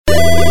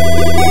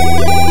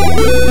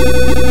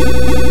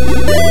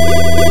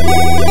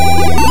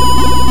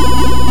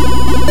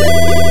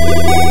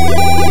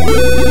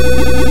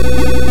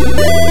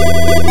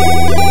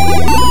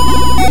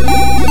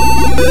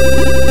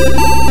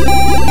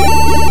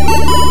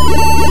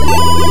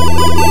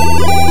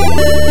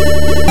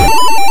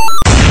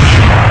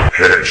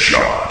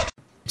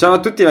Ciao a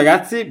tutti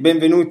ragazzi,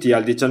 benvenuti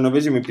al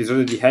 19°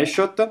 episodio di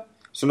Headshot.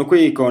 Sono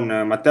qui con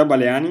Matteo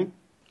Baleani,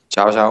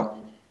 Ciao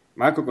ciao.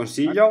 Marco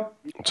Consiglio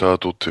Ciao a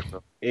tutti.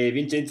 e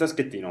Vincenzo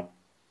Schettino.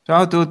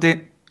 Ciao a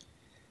tutti.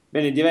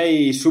 Bene,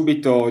 direi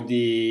subito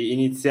di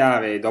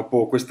iniziare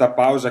dopo questa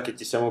pausa che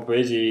ci siamo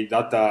presi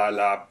data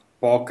la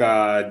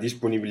poca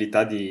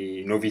disponibilità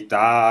di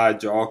novità,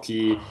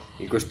 giochi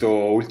in questo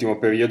ultimo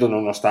periodo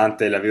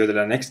nonostante l'avvio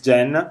della next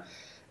gen.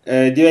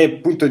 Direi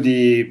appunto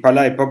di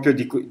parlare proprio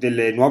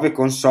delle nuove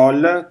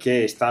console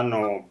che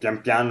stanno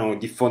pian piano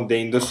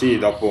diffondendosi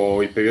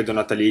dopo il periodo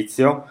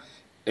natalizio,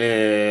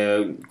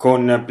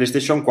 con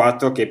PlayStation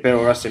 4 che per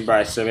ora sembra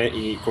essere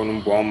con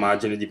un buon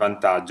margine di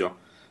vantaggio.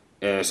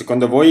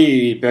 Secondo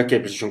voi perché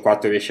PlayStation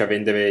 4 riesce a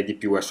vendere di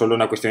più? È solo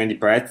una questione di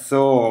prezzo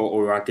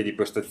o anche di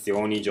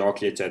prestazioni,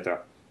 giochi,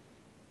 eccetera?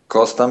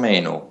 Costa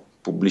meno,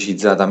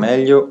 pubblicizzata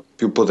meglio,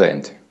 più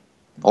potente.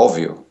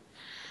 Ovvio.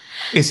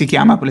 E si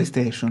chiama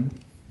PlayStation.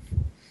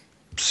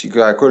 Sì,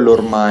 quello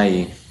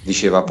ormai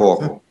diceva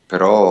poco,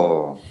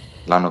 però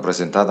l'hanno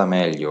presentata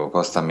meglio,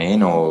 costa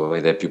meno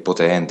ed è più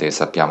potente e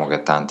sappiamo che a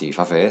tanti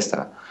fa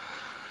festa.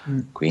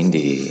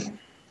 Quindi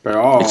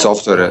Però, il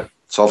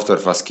software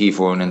fa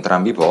schifo in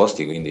entrambi i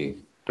posti,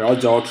 quindi però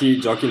giochi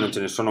non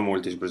ce ne sono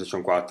molti su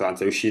PlayStation 4,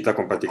 anzi è uscita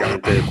con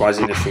praticamente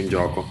quasi nessun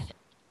gioco.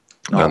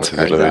 no, per Anzi, a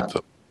dire la carità.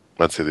 verità,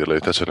 anzi, a dire la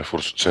verità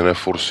ce n'è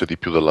forse di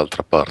più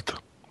dall'altra parte,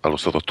 allo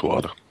stato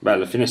attuale. Beh,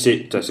 alla fine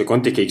sì, cioè, se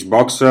conti che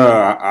Xbox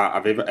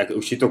è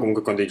uscito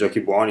comunque con dei giochi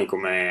buoni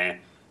come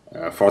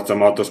Forza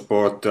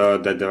Motorsport,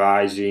 Dead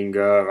Rising,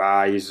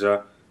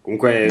 Rise,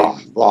 comunque Bah,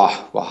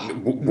 bah, bah,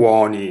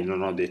 buoni,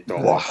 non ho detto.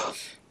 bah.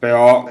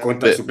 Però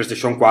conta, Beh, su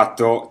PlayStation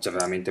 4 c'è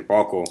veramente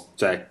poco,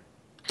 cioè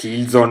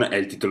Killzone è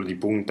il titolo di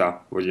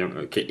punta,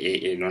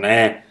 e non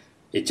è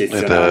ed è...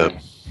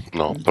 eccezionale.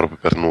 no, proprio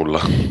per nulla.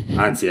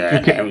 Anzi, Più è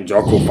che, un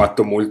gioco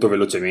fatto molto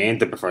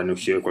velocemente per farne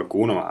uscire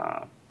qualcuno,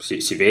 ma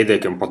si vede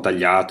che è un po'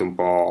 tagliato, un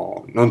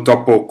po' non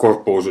troppo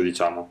corposo,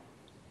 diciamo.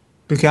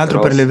 più che altro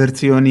Però per le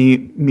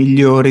versioni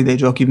migliori dei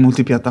giochi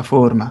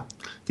multipiattaforma,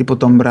 tipo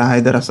Tomb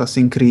Raider,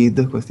 Assassin's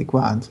Creed, questi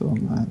qua,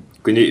 insomma.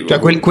 Quindi Cioè,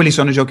 quelli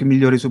sono i giochi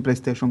migliori su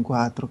PlayStation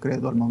 4,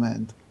 credo, al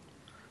momento.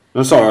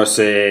 non so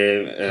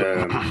se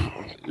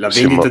la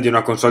Sì, vendita ma di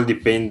una console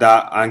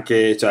dipenda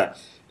anche, cioè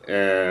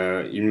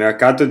il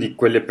mercato di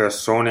quelle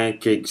persone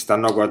che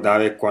stanno a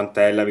guardare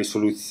quant'è la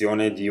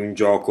risoluzione di un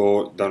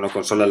gioco da una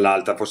console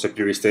all'altra, forse è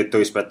più ristretto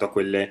rispetto a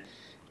quelle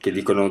che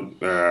dicono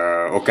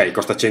ok,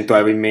 costa 100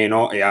 euro in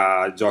meno e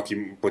ha giochi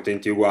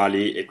potenti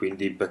uguali e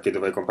quindi perché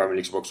dovrei comprarmi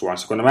l'Xbox One?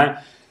 Secondo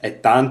me è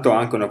tanto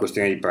anche una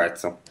questione di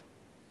prezzo.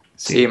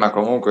 sì, Sì. ma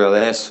comunque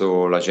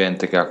adesso la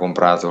gente che ha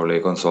comprato le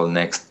console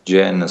next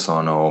gen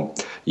sono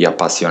gli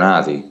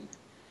appassionati,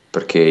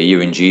 perché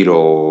io in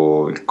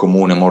giro il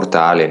comune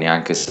mortale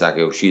neanche sa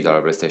che è uscita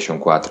la PlayStation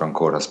 4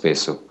 ancora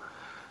spesso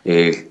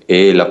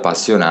e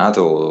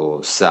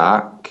l'appassionato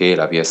sa che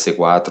la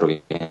PS4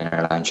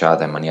 viene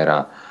lanciata in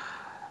maniera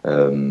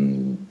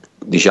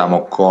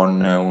diciamo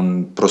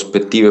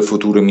prospettive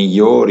future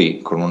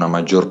migliori, con una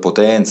maggior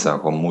potenza,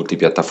 con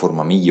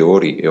multipiattaforma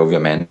migliori e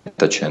ovviamente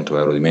a 100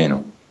 euro di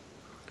meno.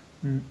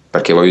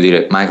 Perché voglio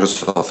dire,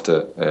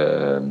 Microsoft,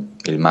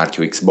 il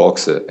marchio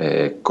Xbox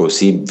è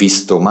così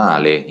visto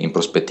male in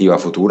prospettiva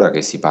futura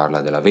che si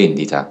parla della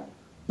vendita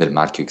del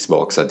marchio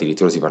Xbox,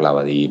 addirittura si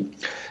parlava di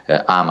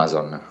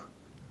Amazon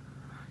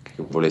che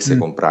volesse Mm.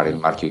 comprare il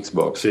marchio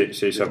Xbox. Sì,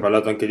 sì, si è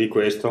parlato anche di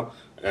questo.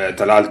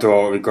 Tra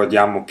l'altro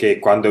ricordiamo che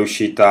quando è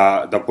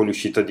uscita, dopo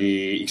l'uscita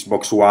di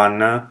Xbox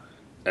One,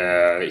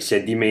 si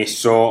è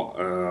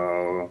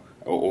dimesso,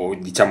 o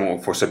diciamo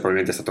forse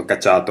probabilmente è stato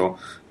cacciato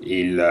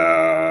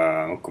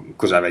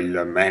cos'era,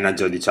 il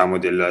manager diciamo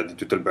di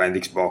tutto il brand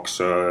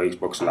Xbox,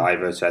 Xbox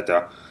Live,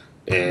 eccetera,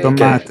 Don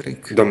che è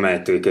Matrix. Don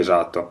Metric,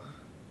 esatto.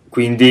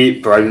 Quindi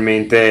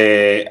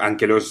probabilmente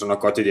anche loro si sono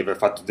accorti di aver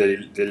fatto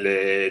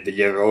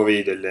degli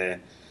errori, delle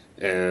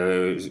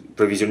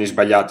previsioni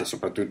sbagliate,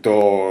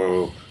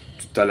 soprattutto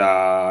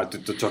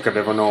tutto ciò che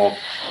avevano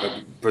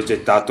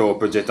progettato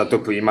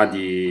prima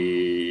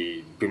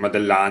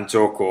del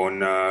lancio con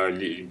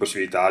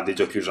l'impossibilità dei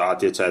giochi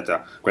usati,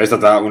 eccetera. Quella è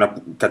stata una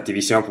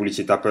cattivissima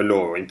pubblicità per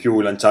loro. In più,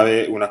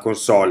 lanciare una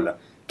console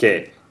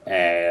che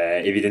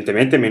è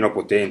evidentemente meno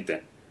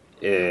potente,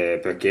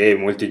 perché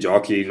molti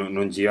giochi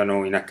non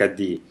girano in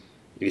HD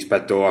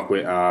rispetto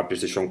a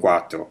PlayStation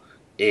 4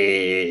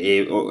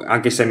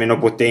 anche se è meno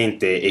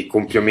potente e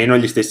con più o meno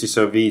gli stessi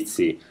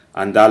servizi,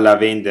 andarla a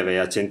vendere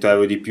a 100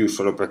 euro di più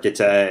solo perché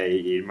c'è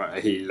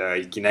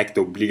il Kinect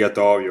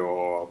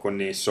obbligatorio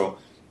connesso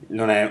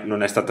non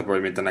è stata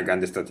probabilmente una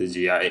grande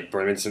strategia e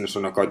probabilmente se ne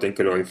sono accorti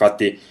anche loro.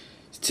 Infatti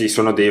ci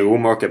sono dei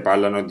rumor che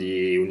parlano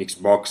di un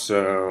Xbox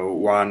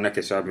One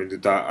che sarà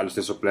venduta allo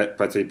stesso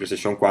prezzo di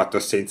PlayStation 4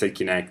 senza il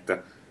Kinect,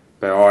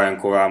 però è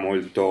ancora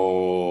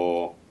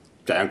molto,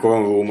 cioè è ancora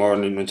un rumor,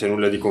 non c'è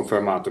nulla di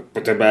confermato.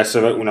 Potrebbe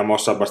essere una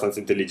mossa abbastanza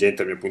intelligente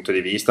dal mio punto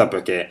di vista,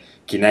 perché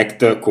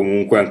Kinect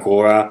comunque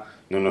ancora,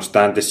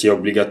 nonostante sia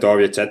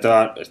obbligatorio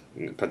eccetera,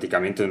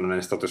 praticamente non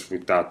è stato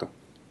sfruttato.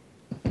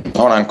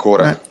 Non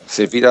ancora, Eh,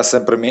 servirà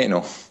sempre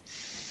meno.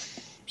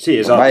 Sì,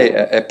 Ormai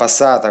esatto. è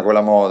passata quella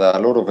moda,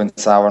 loro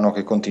pensavano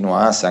che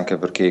continuasse anche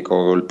perché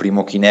col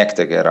primo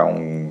Kinect, che era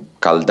un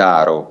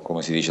caldaro,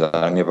 come si dice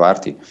dalle mie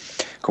parti,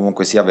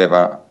 comunque si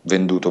aveva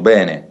venduto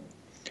bene.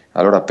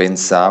 Allora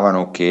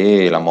pensavano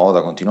che la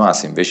moda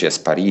continuasse, invece è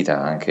sparita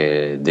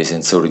anche dei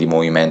sensori di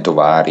movimento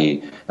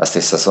vari, la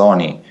stessa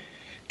Sony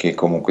che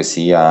comunque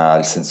sia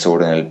il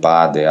sensore nel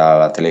pad e ha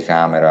la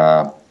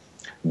telecamera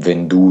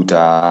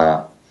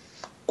venduta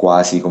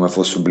quasi come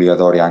fosse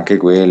obbligatoria anche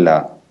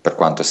quella, per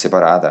quanto è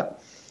separata,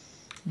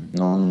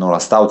 non la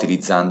sta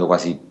utilizzando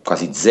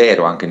quasi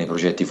zero, anche nei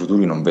progetti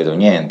futuri non vedo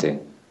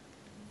niente.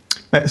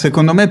 Beh,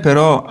 secondo me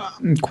però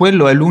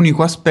quello è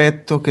l'unico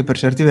aspetto che per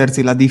certi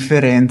versi la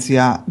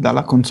differenzia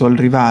dalla console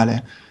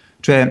rivale.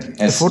 Cioè,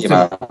 Eh sì, forse...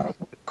 ma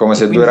come E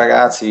se due quindi...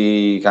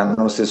 ragazzi che hanno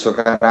lo stesso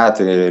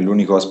carattere,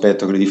 l'unico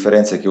aspetto che li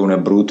differenzia è che uno è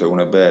brutto e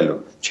uno è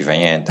bello, ci fa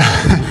niente.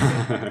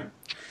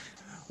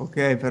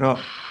 Ok, però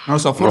non lo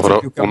so, Uno forse avrà,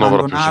 più che uno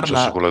avrà più successo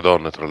abbandonarla... con le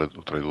donne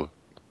tra i due.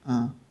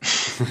 ah,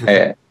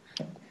 È,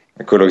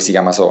 è quello che si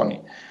chiama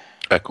Sony.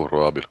 Ecco,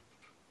 probabile.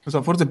 non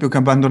so, forse più che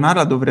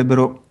abbandonarla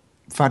dovrebbero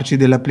farci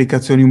delle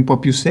applicazioni un po'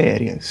 più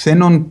serie. Se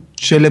non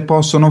ce le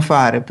possono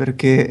fare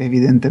perché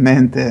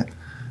evidentemente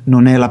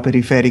non è la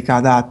periferica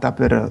adatta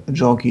per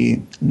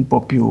giochi un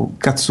po' più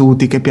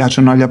cazzuti che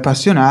piacciono agli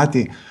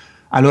appassionati,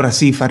 allora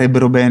sì,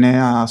 farebbero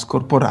bene a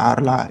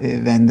scorporarla e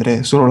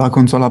vendere solo la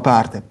console a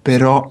parte,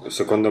 però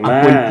Secondo a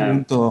quel me,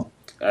 punto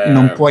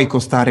non eh, puoi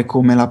costare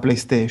come la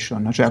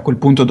PlayStation, cioè a quel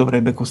punto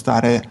dovrebbe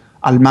costare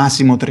al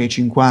massimo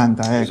 3,50,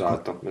 ecco,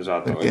 esatto,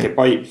 esatto. E che perché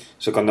poi,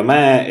 secondo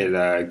me,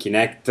 il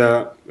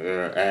Kinect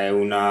è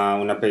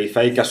una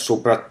periferica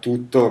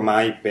soprattutto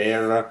ormai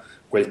per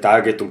quel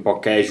target un po'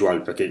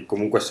 casual, perché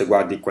comunque se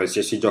guardi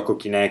qualsiasi gioco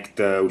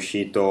Kinect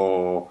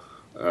uscito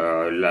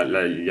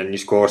gli anni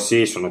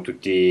scorsi, sono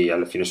tutti,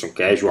 alla fine sono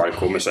casual,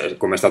 come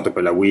è stato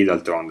per la Wii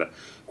d'altronde.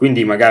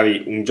 Quindi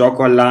magari un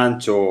gioco al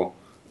lancio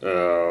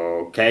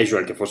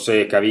casual che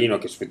fosse carino,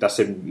 che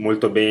sfruttasse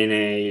molto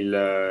bene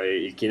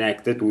il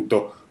Kinect e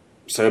tutto,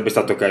 sarebbe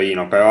stato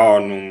carino, però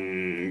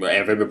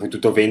avrebbe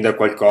potuto vendere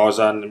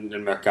qualcosa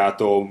nel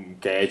mercato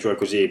casual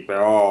così,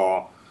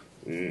 però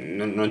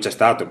non c'è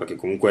stato perché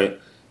comunque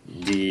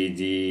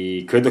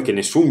credo che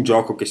nessun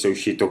gioco che sia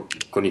uscito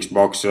con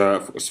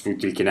Xbox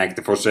sfrutti il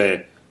Kinect,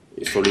 forse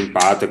solo in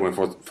parte come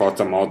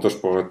Forza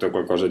Motorsport,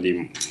 qualcosa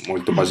di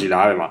molto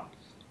basilare, ma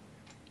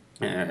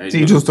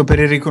sì, giusto per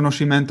il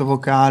riconoscimento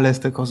vocale,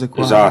 queste cose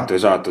qua. esatto,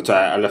 esatto, cioè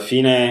alla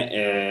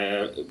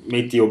fine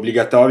metti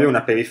obbligatorio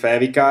una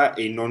periferica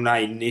e non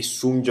hai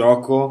nessun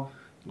gioco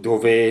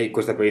dove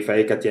questa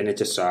periferica ti è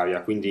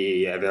necessaria,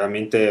 quindi è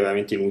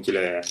veramente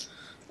inutile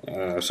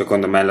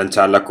secondo me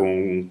lanciarla con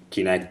un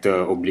Kinect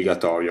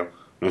obbligatorio.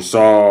 Non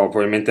so,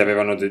 probabilmente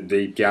avevano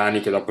dei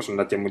piani che dopo sono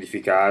andati a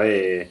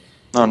modificare.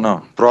 No,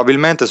 no,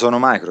 probabilmente sono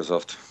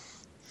Microsoft.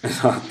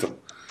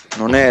 Esatto.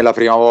 Non è la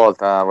prima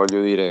volta,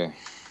 voglio dire,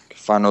 che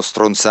fanno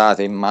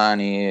stronzate in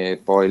mani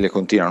e poi le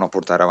continuano a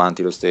portare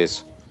avanti lo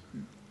stesso.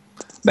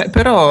 Beh,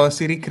 però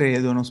si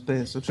ricredono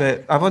spesso,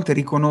 cioè a volte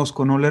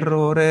riconoscono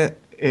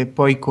l'errore e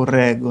poi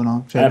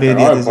correggono. Cioè,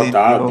 vedi Però ad è un po' esempio...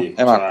 tardi,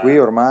 Ma qui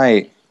cioè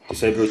ormai, ti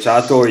sei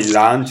bruciato il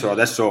lancio,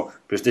 adesso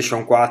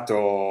PlayStation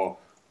 4,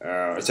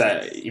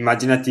 cioè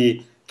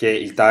immaginati che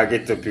il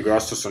target più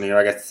grosso sono i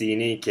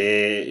ragazzini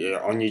che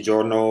ogni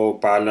giorno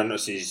parlano,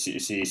 si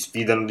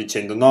sfidano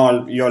dicendo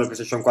no, io ho la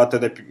PlayStation 4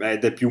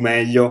 ed è più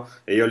meglio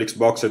e io ho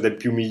l'Xbox ed è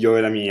più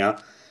migliore la mia.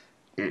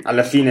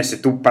 Alla fine se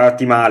tu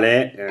parti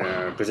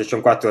male,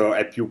 PlayStation 4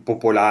 è più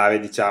popolare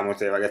diciamo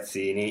tra i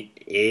ragazzini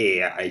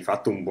e hai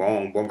fatto un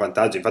buon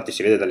vantaggio, infatti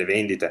si vede dalle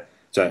vendite,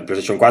 cioè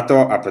PlayStation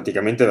 4 ha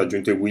praticamente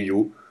raggiunto il Wii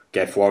U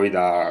che è fuori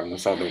da, non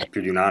so, da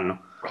più di un anno.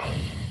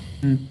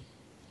 Mm.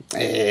 sì,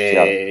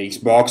 E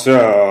Xbox,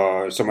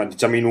 insomma,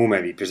 diciamo i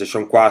numeri,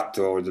 PlayStation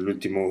 4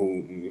 dell'ultimo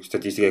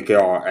statistiche che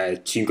ho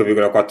è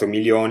 5,4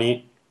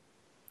 milioni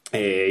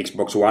e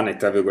Xbox One è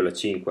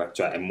 3,5,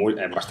 cioè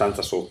è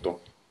abbastanza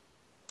sotto.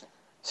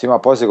 sì, ma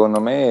poi secondo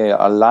me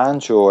al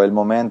lancio è il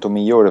momento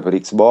migliore per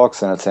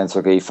Xbox, nel senso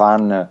che i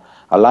fan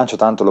al lancio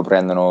tanto lo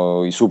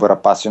prendono i super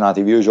appassionati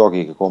di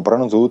videogiochi che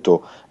comprano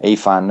tutto e i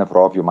fan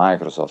proprio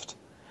Microsoft.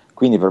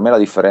 Quindi per me la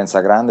differenza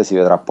grande si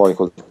vedrà poi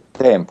col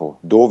tempo,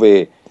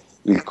 dove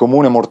il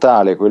comune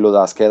mortale, quello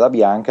da scheda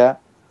bianca,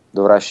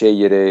 dovrà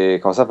scegliere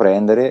cosa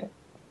prendere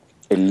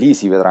e lì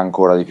si vedrà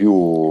ancora di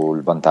più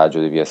il vantaggio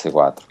di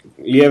PS4.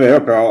 Lì è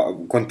vero, però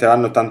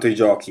conteranno tanto i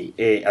giochi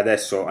e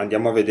adesso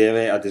andiamo a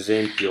vedere ad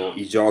esempio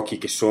i giochi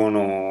che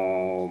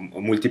sono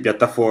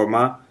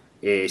multipiattaforma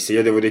e se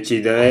io devo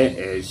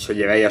decidere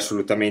sceglierei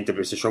assolutamente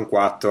PlayStation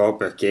 4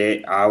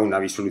 perché ha una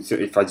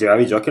risoluzione, fa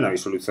girare i giochi a una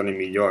risoluzione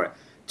migliore.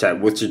 Cioè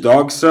Watch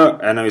Dogs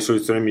è una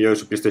risoluzione migliore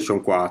su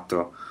PlayStation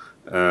 4.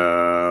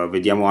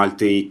 Vediamo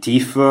altri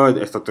Thief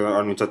è stato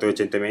annunciato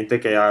recentemente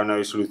che ha una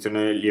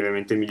risoluzione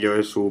lievemente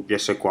migliore su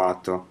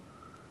PS4,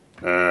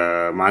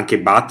 ma anche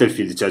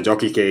Battlefield, cioè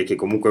giochi che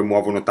comunque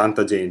muovono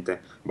tanta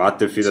gente.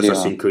 Battlefield, Sì, ma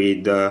Assassin's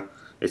Creed,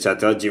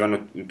 eccetera,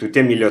 girano tutti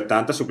a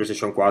 1080 su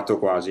PlayStation 4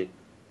 quasi.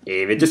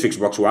 E invece su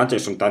Xbox One ce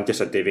ne sono tanti a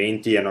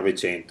 720 e a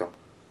 900.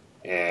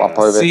 Ma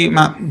poi Sì,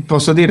 ma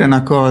posso dire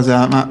una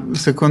cosa, ma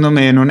secondo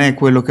me non è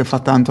quello che fa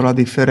tanto la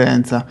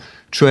differenza,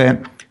 cioè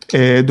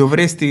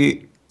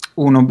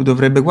uno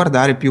dovrebbe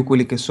guardare più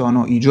quelli che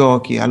sono i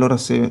giochi, allora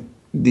se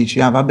dici,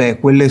 ah vabbè,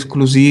 quelle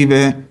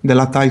esclusive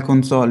della tile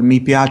console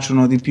mi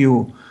piacciono di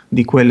più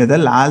di quelle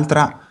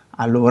dell'altra,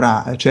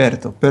 allora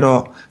certo,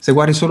 però se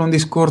guardi solo un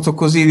discorso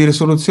così di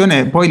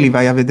risoluzione, poi li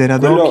vai a vedere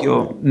ad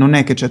occhio, Quello, non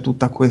è che c'è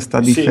tutta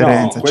questa sì, no,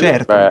 differenza,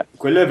 certo.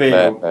 quello è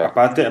beh, vero, a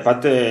parte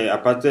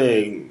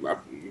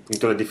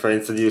appunto la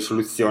differenza di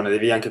risoluzione,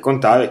 devi anche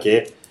contare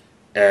che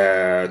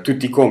tu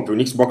ti compri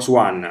un Xbox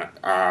One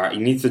a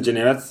inizio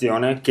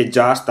generazione che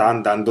già sta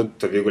andando,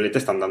 tra virgolette,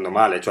 sta andando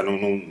male, cioè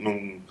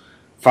non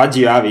fa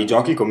girare i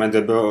giochi come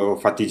andrebbero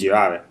fatti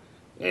girare.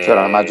 cioè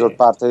la maggior Eh,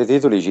 parte dei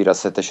titoli gira a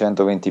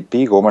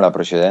 720p come la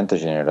precedente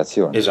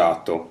generazione.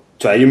 Esatto,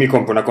 cioè io mi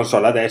compro una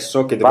console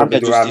adesso che Vanno dovrebbe a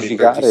durarmi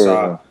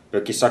giustificare,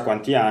 per chissà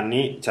quanti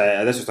anni, cioè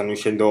adesso stanno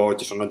uscendo,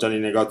 ci sono già nei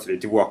negozi le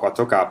TV a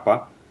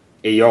 4K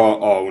e io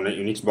ho un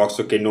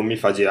Xbox che non mi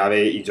fa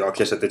girare i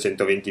giochi a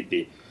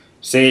 720p.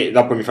 Se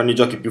dopo mi fanno i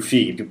giochi più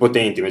fighi, più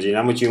potenti,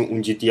 immaginiamoci un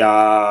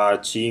GTA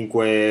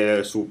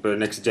 5 Super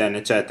Next Gen,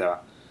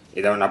 eccetera, e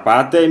da una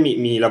parte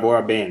mi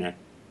lavora bene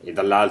e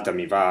dall'altra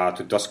mi va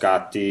tutto a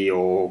scatti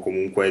o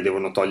comunque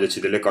devono toglierci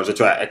delle cose,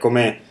 cioè è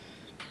come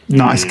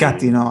No, a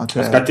scatti no,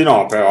 a cioè. scatti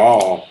no,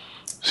 però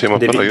Sì, ma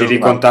però devi io...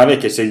 contare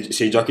che se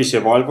i giochi si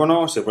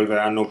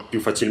evolveranno più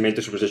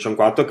facilmente su PlayStation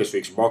 4 che su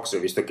Xbox,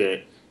 visto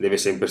che deve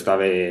sempre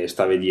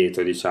stare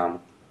dietro,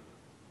 diciamo.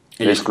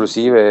 E le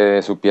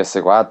esclusive su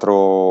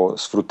PS4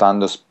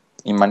 sfruttando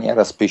in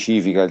maniera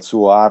specifica il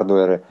suo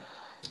hardware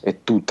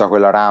e tutta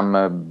quella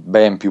RAM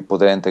ben più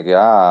potente che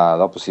ha,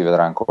 dopo si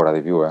vedrà ancora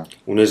di più.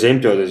 un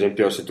esempio, ad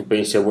esempio, se tu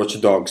pensi a Watch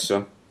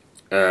Dogs,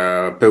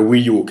 per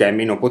Wii U che è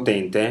meno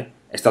potente,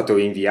 è stato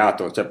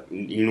rinviato. Cioè,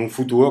 in un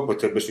futuro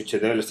potrebbe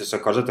succedere la stessa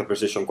cosa tra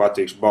PlayStation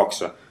 4 e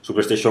Xbox. Su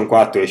PlayStation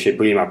 4 esce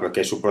prima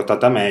perché è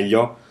supportata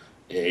meglio,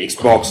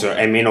 Xbox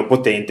è meno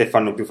potente,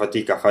 fanno più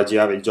fatica a far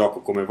girare il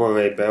gioco come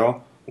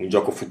vorrebbero, un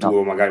gioco No.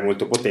 futuro magari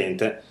molto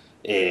potente,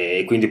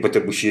 e quindi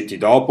potrebbe uscirti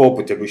dopo,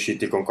 potrebbe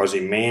uscirti con cose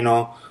in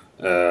meno.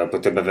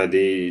 Potrebbe avere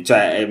dei,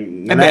 cioè,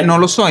 Eh non beh, non è.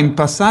 lo so, in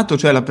passato,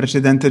 cioè la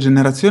precedente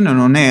generazione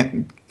non è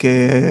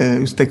che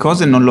queste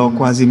cose non l'ho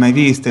quasi mai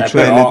viste,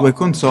 cioè le due Però,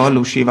 console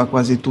usciva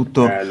quasi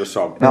tutto lo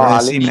so, No, simile.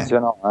 all'inizio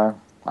no.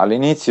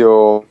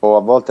 All'inizio a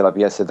volte la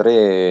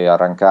PS3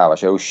 arrancava,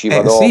 cioè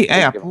usciva Sì, dopo,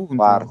 usciva a appunto.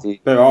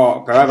 parti,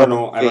 però usciva con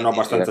erano giochetti,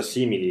 abbastanza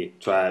simili,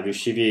 cioè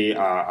riuscivi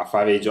a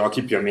fare i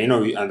giochi più o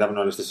meno,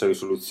 andavano alla stessa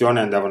risoluzione,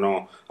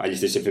 andavano agli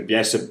stessi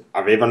FPS,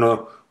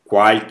 avevano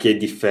qualche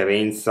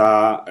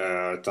differenza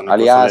tra una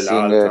console e aliasing,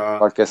 l'altra,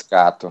 qualche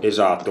scatto.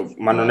 esatto,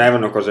 ma non Eh.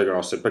 erano cose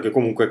grosse, perché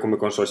comunque come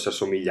console si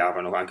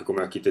assomigliavano, anche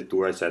come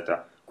architettura,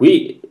 eccetera.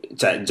 Qui,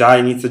 cioè, già a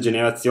inizio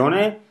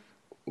generazione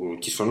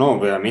ci sono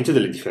veramente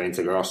delle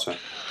differenze grosse.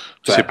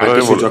 Sì, Cioè, però anche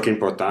io sui volevo... giochi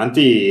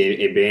importanti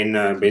e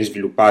ben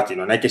sviluppati,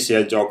 non è che sia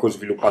il gioco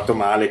sviluppato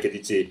male che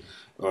dici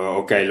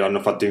ok, lo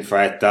hanno fatto in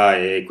fretta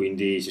e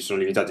quindi si sono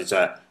limitati.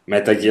 Cioè,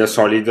 Metal Gear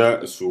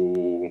Solid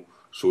su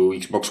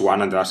Xbox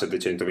One andrà a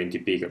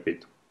 720p,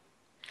 capito?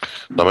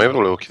 No, ma io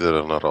volevo chiedere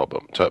una roba,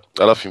 cioè,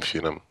 alla fin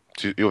fine,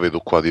 io vedo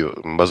qua,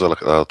 in base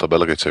alla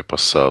tabella che ci hai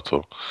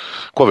passato,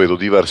 qua vedo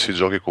diversi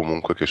giochi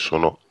comunque che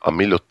sono a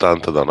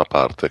 1080 da una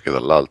parte che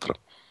dall'altra.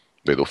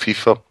 Vedo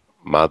FIFA,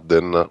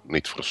 Madden,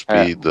 Need for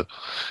Eh, Speed,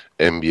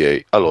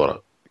 NBA. Allora,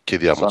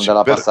 sono chiediamoci,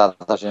 della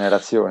passata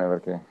generazione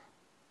perché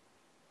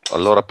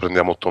allora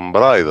prendiamo Tomb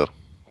Raider,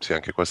 sì,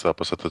 anche questa è la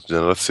passata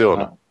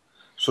generazione.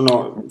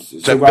 eh, Se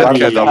Cioè, guarda guardi,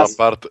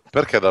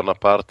 perché da una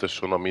parte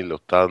sono a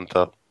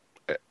 1080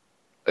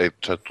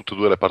 cioè tutte e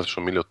due le parti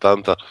sono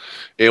 1080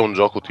 e un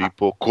gioco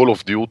tipo Call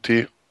of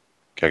Duty,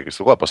 che è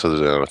questo qua, passata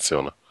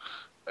generazione,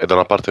 è da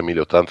una parte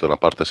 1080 e da una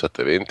parte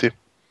 720?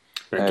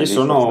 perché lì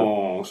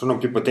forse sono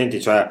più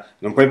potenti, cioè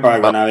non puoi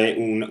Ma paragonare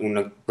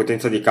una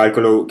potenza di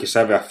calcolo che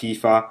serve a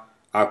FIFA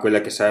a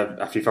quella che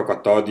serve a FIFA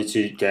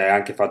 14, che è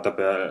anche fatta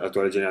per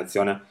l'attuale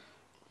generazione,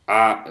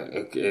 a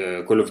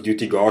Call of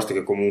Duty Ghost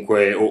che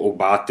comunque, o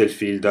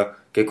Battlefield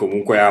che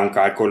comunque ha un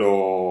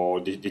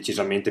calcolo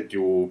decisamente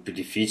più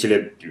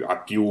difficile, ha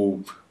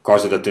più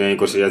cose da tenere in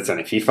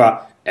considerazione.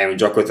 FIFA è un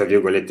gioco tra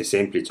virgolette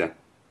semplice,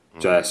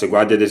 cioè se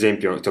guardi ad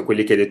esempio tra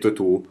quelli che hai detto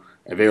tu,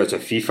 è vero, c'è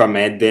FIFA,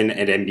 Madden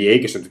ed NBA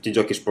che sono tutti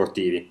giochi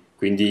sportivi,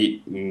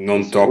 quindi sì,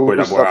 non sì, troppo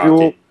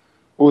elaborati.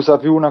 usa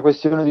più una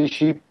questione di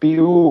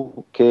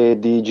CPU che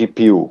di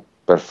GPU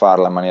per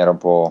farla in maniera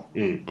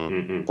Mm,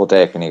 mm, un mm. po'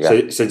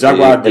 tecnica. Se già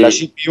E la guardi,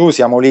 CPU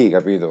siamo lì,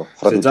 capito?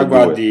 Fra se tutte già e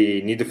due.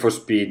 guardi Need for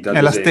Speed, È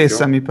ad la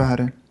stessa, esempio, mi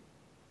pare,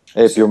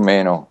 E più o se-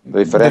 meno.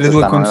 Le delle differenze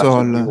due stanno nella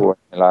console. CPU e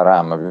nella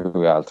RAM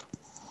più che altro.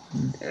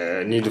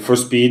 Need for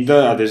Speed,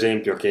 ad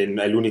esempio, che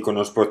è l'unico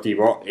non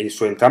sportivo, e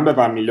su entrambe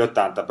va a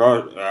 1080,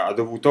 però ha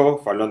dovuto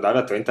farlo andare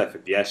a 30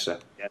 fps.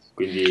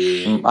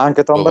 Quindi,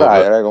 Anche oh, Tomb vabbè.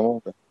 Raider,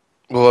 comunque.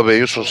 Vabbè,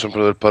 io sono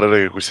sempre del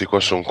parere che questi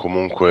qua sono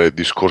comunque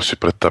discorsi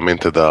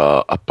prettamente da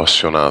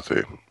appassionati.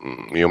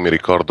 Io mi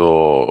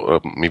ricordo,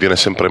 mi viene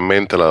sempre in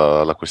mente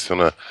la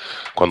questione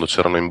quando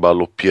c'erano in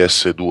ballo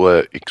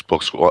PS2,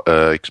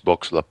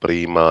 Xbox la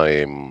prima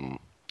e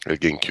il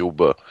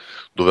GameCube,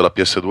 dove la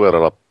PS2 era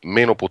la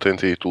meno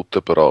potente di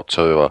tutte, però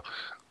c'aveva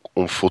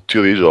un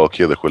fottio di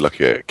giochi ed è quella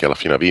che alla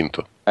fine ha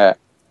vinto.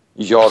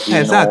 I giochi,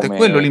 Esatto, è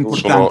quello nome,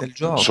 l'importante, il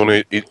gioco.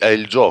 È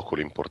il gioco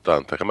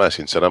l'importante, che a me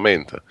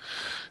sinceramente,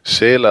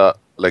 se la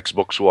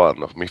Xbox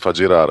One mi fa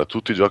girare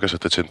tutti i giochi a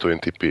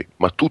 720p,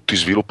 ma tutti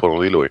sviluppano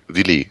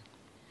di lì,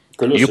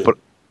 Quello io, sì.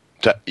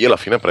 cioè, io alla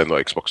fine prendo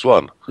la Xbox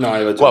One. No,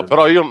 hai Qua ragione.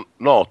 però io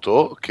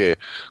noto che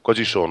qua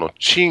ci sono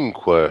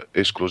 5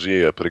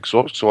 esclusive per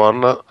Xbox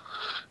One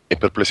e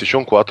per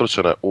PlayStation 4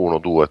 ce n'è 1,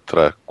 2,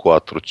 3,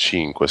 4,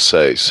 5,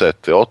 6,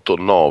 7, 8,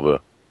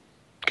 9.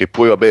 Che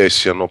poi vabbè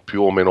siano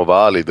più o meno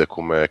valide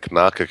come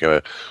Knack,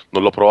 che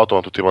non l'ho provato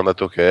ma tutti mi hanno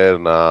detto che è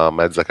una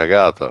mezza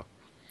cagata.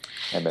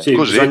 Sì,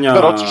 Così, bisogna...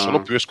 però ci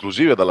sono più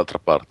esclusive dall'altra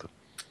parte.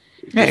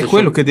 È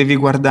quello che devi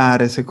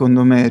guardare,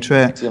 secondo me,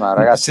 cioè Sì, ma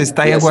ragazzi, se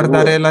stai a PS2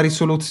 guardare la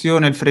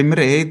risoluzione, il frame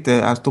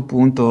rate, a sto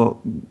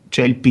punto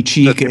c'è il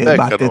PC Cioè, ti che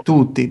batte beccano.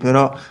 tutti,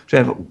 però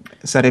cioè,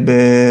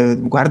 sarebbe,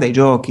 guarda i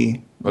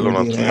giochi, Quello è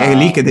voglio un dire, altro è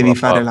lì che discorso devi a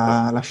fare parte.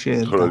 la Quello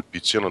scelta. del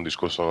PC è un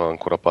discorso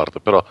ancora a parte.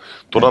 Però,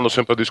 tornando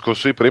sempre al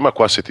discorso di prima,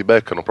 qua se ti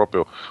beccano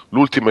proprio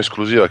l'ultima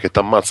esclusiva che ti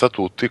ammazza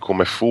tutti,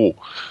 come fu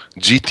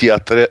GTA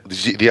 3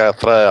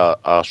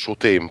 a suo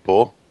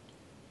tempo,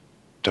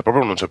 cioè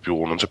proprio non c'è più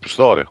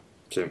storia.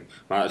 Sì,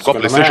 ma Qua secondo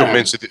PlayStation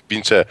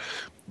me...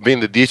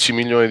 vende 10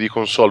 milioni di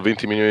console,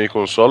 20 milioni di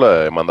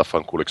console e manda a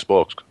fanculo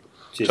Xbox.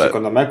 Sì, Cioè,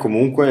 secondo me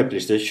comunque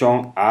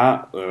PlayStation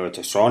ha,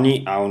 cioè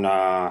Sony ha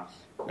una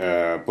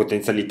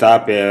potenzialità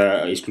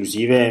per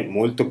esclusive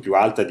molto più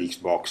alta di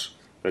Xbox,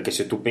 perché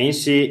se tu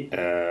pensi,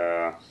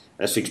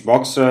 adesso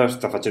Xbox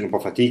sta facendo un po'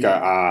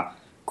 fatica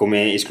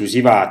come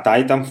esclusiva a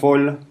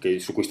Titanfall,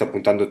 su cui sta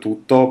puntando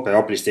tutto,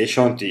 però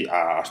PlayStation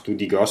ha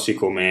studi grossi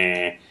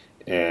come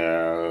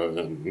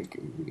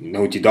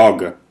Naughty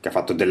Dog, che ha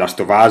fatto The Last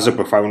of Us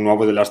per fare un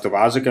nuovo The Last of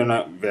Us, che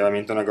è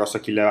veramente una grossa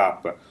killer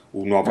app,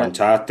 un nuovo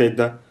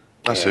Uncharted.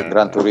 sì.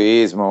 Gran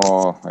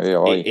Turismo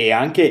E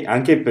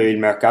anche per il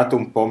mercato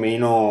un po'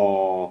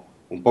 meno,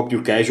 un po'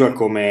 più casual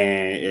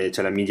come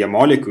c'è la Media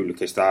Molecule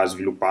che sta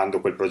sviluppando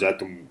quel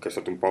progetto che è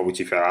stato un po'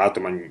 vociferato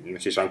ma non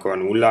si sa ancora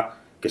nulla,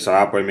 che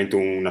sarà probabilmente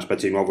una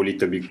specie di nuovo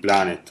Little Big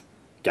Planet,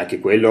 che anche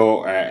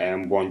quello è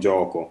un buon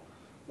gioco.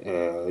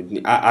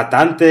 Ha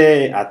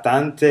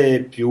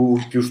tante più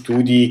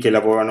studi che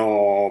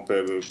lavorano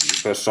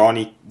per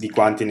Sony di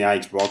quanti ne ha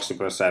Xbox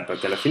per sé,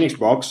 perché alla fine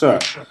Xbox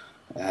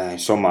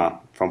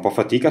insomma fa un po'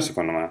 fatica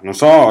secondo me. Non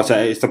so,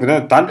 cioè, sto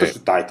puntando tanto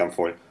su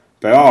Titanfall,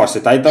 però se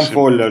Sì.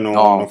 Titanfall non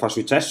No, fa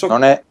successo,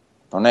 non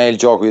è il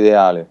gioco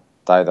ideale,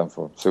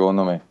 Titanfall,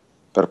 secondo me,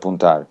 per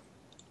puntare.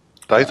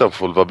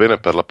 Titanfall va bene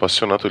per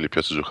l'appassionato e gli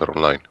piace giocare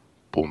online.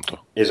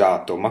 Punto.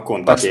 esatto, ma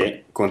Basta.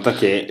 conta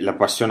che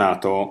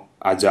l'appassionato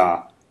ha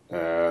già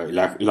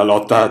la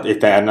lotta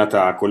eterna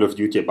tra Call of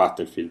Duty e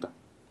Battlefield.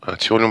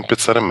 Ci vuole un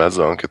pezzare e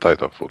mezzo anche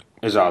Titanfall.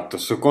 Esatto,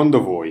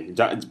 secondo voi,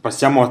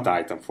 passiamo a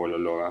Titanfall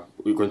allora,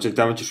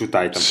 concentriamoci su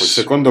Titanfall, Sì.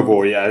 secondo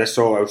voi,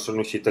 adesso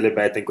sono uscite le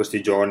beta in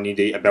questi giorni,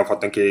 abbiamo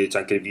fatto c'è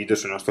anche il video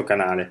sul nostro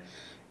canale,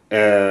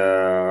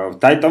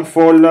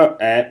 Titanfall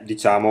è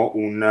diciamo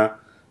uno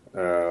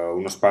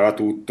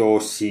sparatutto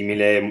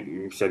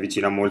simile, si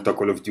avvicina molto a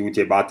Call of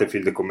Duty e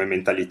Battlefield come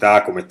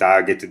mentalità, come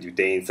target di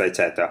utenza,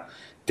 eccetera,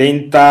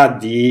 tenta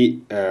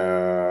di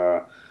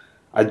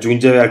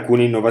aggiungere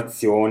alcune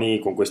innovazioni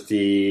con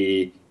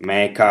questi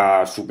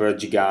mecha super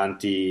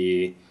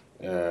giganti.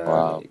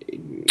 Wow.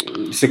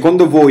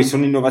 Secondo voi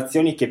sono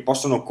innovazioni che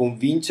possono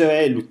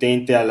convincere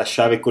l'utente a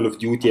lasciare Call of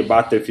Duty e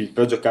Battlefield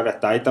per giocare a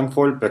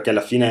Titanfall? Perché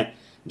alla fine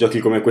giochi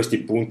come questi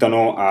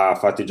puntano a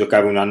farti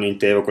giocare un anno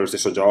intero con lo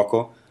stesso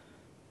gioco?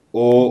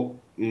 O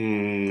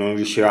non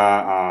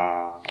riuscirà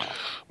a...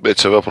 Beh,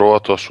 ci aveva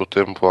provato a suo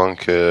tempo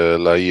anche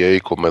la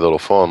EA con Medal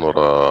of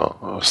Honor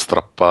a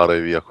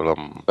strappare via quella...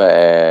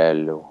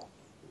 Bello.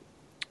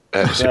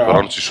 Sì, però non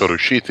Però, ci sono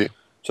riusciti.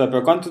 cioè,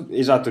 per quanto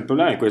esatto, il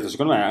problema è questo.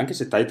 Secondo me, anche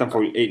se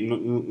Titanfall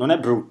non è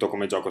brutto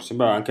come gioco,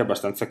 sembra anche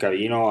abbastanza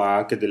carino, ha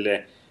anche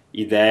delle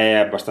idee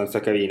abbastanza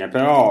carine.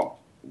 Però,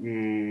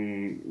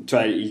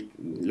 cioè,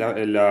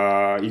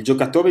 il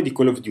giocatore di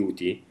Call of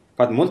Duty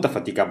fa molta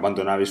fatica a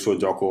abbandonare il suo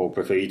gioco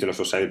preferito, la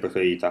sua serie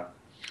preferita.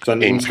 Cioè,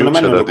 E in più secondo me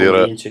c'è non da lo dire,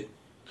 convinci.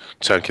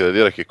 c'è anche da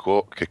dire che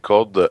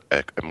COD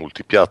è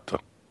multipiatta.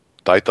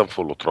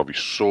 Titanfall lo trovi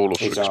solo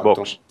su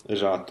Xbox, Esatto,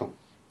 esatto,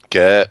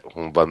 che è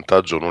un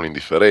vantaggio non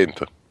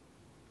indifferente.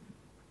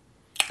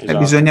 esatto.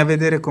 Bisogna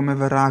vedere come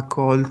verrà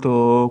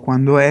accolto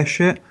quando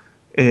esce,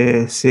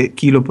 se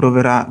chi lo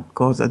proverà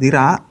cosa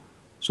dirà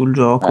sul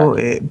gioco,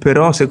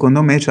 però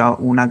secondo me c'ha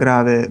una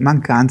grave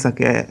mancanza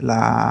che è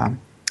la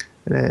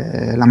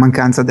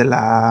mancanza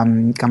della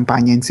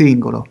campagna in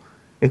singolo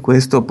e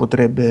questo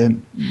potrebbe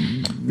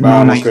Ma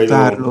non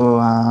aiutarlo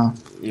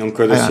non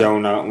credo sia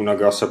una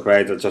grossa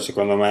perdita, cioè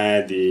secondo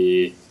me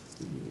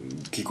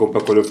chi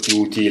compra Call of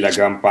Duty la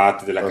gran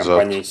parte della Esatto.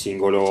 campagna in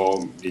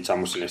singolo,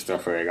 diciamo, se ne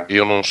strafrega.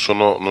 Io non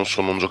sono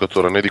un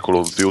giocatore né di Call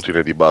of Duty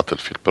né di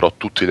Battlefield, però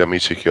tutti gli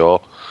amici che ho,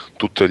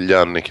 tutti gli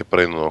anni che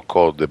prendono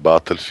COD e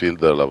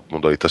Battlefield, la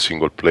modalità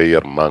single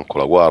player manco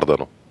la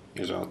guardano.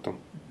 Esatto.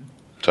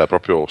 Cioè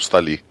proprio sta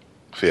lì,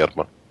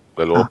 ferma.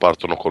 E loro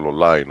partono con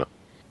l'online.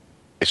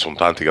 E sono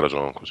tanti che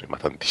ragionano così, ma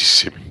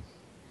tantissimi.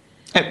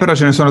 Però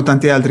ce ne sono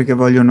tanti altri che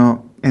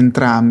vogliono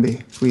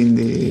entrambi,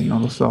 quindi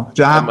non lo so.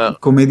 Già,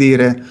 come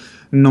dire,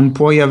 non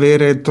puoi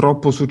avere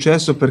troppo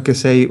successo perché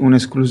sei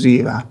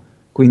un'esclusiva,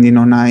 quindi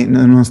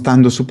non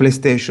stando su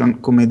PlayStation,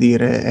 come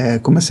dire,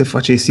 è come se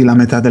facessi la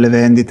metà delle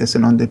vendite, se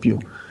non di più.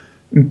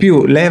 In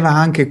più, leva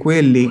anche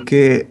quelli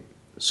che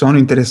sono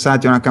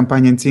interessati a una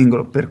campagna in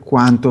singolo per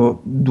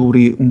quanto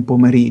duri un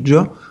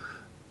pomeriggio,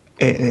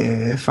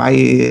 e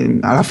fai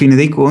alla fine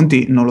dei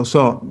conti, non lo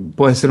so,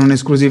 può essere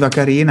un'esclusiva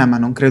carina, ma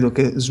non credo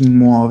che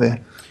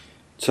smuove.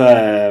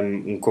 C'è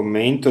un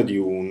commento di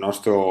un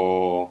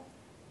nostro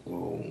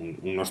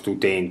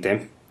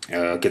utente,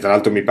 che tra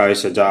l'altro mi pare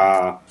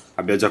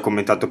abbia già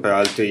commentato per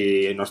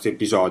altri nostri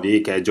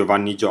episodi, che è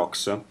Giovanni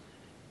Jox.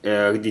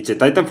 Dice: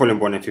 Titanfall è un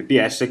buon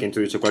FPS che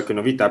introduce qualche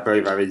novità per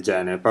arrivare al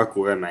genere,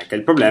 parkour e mecha.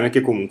 Il problema è che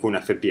è comunque un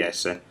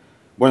FPS.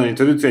 Buona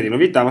l'introduzione di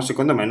novità, ma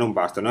secondo me non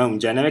bastano. È un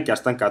genere che ha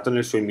stancato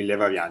nelle sue 1000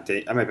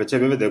 varianti. A me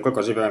piacerebbe vedere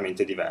qualcosa di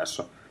veramente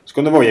diverso.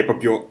 Secondo voi è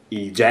proprio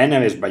il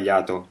genere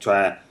sbagliato?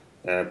 Cioè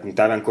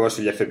puntare ancora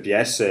sugli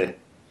FPS,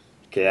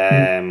 che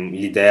è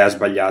l'idea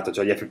sbagliata?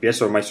 Cioè gli FPS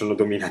ormai sono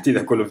dominati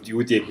da Call of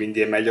Duty e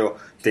quindi è meglio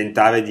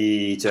tentare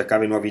di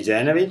cercare nuovi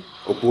generi?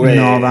 Oppure...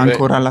 No, va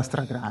ancora alla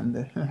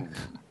stragrande.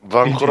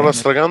 Va ancora alla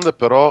stragrande,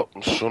 però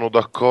sono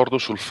d'accordo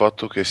sul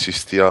fatto che si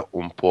stia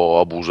un po'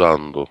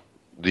 abusando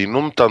di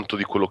non tanto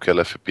di quello che è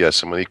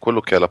l'FPS, ma di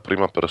quello che è la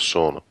prima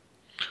persona.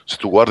 Se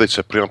tu guardi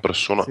c'è prima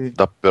persona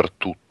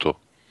dappertutto.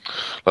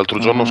 L'altro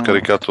giorno ho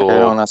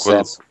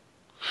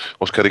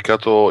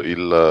scaricato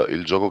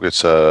il gioco che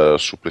c'è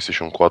su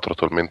PlayStation 4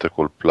 attualmente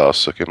col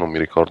Plus, che non mi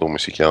ricordo come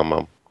si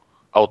chiama,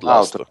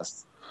 Outlast.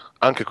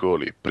 Anche quello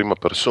lì, prima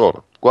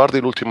persona.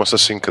 Guardi l'ultimo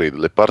Assassin's Creed,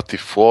 le parti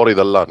fuori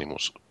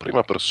dall'Animus,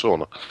 prima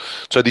persona.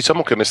 Cioè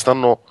diciamo che ne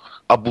stanno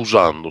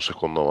abusando,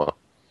 secondo me.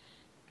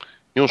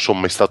 Io non sono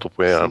mai stato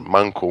poi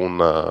manco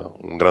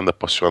un grande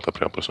appassionato a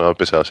prima persona, mi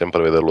piaceva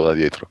sempre vederlo da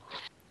dietro.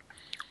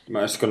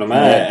 Ma secondo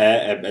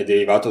me è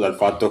derivato dal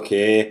fatto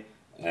che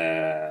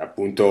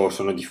appunto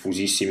sono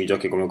diffusissimi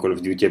giochi come Call of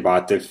Duty e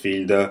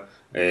Battlefield,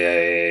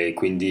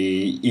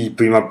 quindi in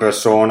prima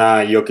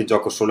persona, io che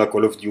gioco solo a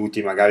Call of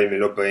Duty magari me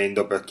lo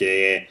prendo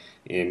perché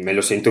me lo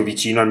sento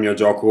vicino al mio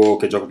gioco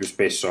che gioco più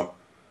spesso.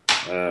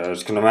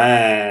 Secondo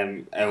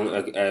me è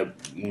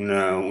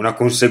una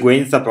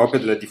conseguenza proprio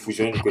della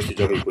diffusione di questi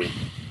giochi qui.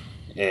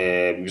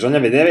 Bisogna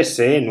vedere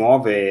se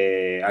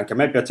anche a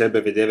me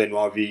piacerebbe vedere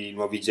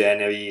nuovi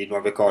generi,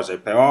 nuove cose,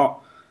 però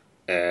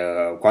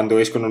quando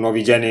escono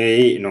nuovi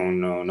generi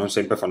non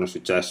sempre fanno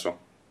successo.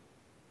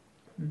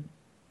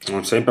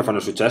 Non sempre fanno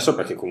successo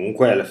perché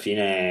comunque alla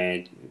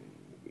fine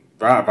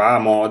va a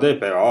mode,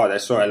 però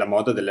adesso è la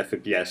moda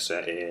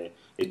dell'FPS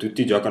e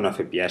tutti giocano a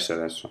FPS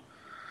adesso.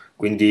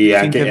 Quindi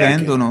finché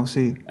vendono,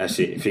 sì.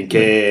 Sì,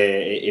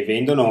 finché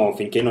vendono,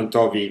 finché non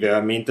trovi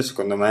veramente,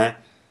 secondo me,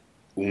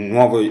 un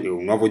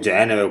nuovo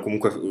genere, o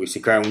comunque si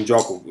crea un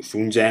gioco su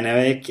un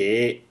genere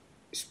che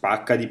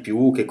spacca di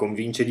più, che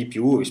convince di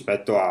più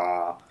rispetto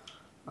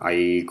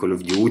ai Call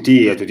of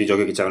Duty e a tutti i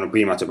giochi che c'erano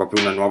prima. C'è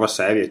proprio una nuova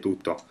serie e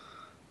tutto.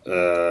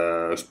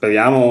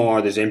 Speriamo,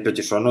 ad esempio,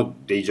 ci sono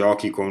dei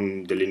giochi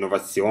con delle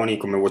innovazioni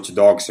come Watch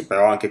Dogs,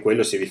 però anche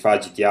quello si rifà a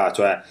GTA,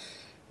 cioè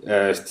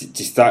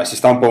si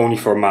sta un po'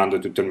 uniformando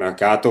tutto il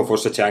mercato.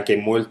 Forse c'è anche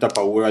molta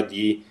paura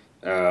di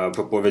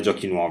proporre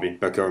giochi nuovi,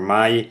 perché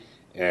ormai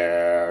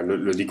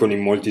lo dicono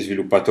in molti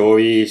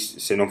sviluppatori: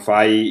 se non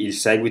fai il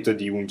seguito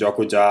di un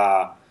gioco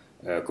già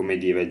come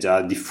dire,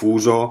 già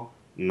diffuso,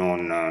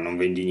 non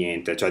vendi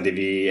niente. Cioè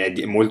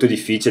è molto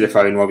difficile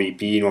fare nuovi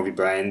IP, nuovi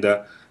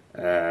brand.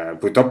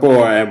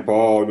 Purtroppo è un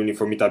po'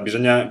 l'uniformità.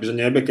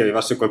 Bisognerebbe che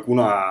arrivasse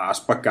qualcuno a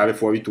spaccare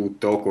fuori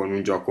tutto con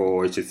un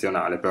gioco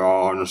eccezionale,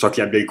 però non so chi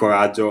abbia il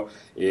coraggio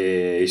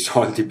e i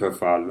soldi per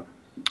farlo.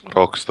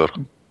 Rockstar.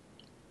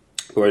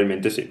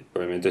 Probabilmente sì.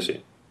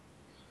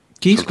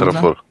 Chi,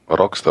 scusa?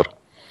 Rockstar.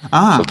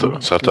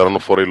 Saltarono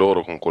fuori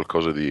loro con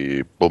qualcosa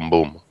di boom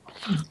boom,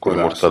 con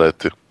i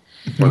mortaletti.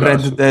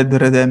 Red Dead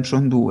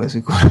Redemption 2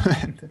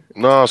 sicuramente.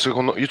 No,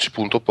 io ci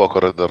punto poco a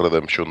Red Dead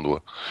Redemption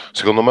 2.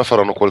 Secondo me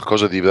faranno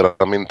qualcosa di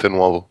veramente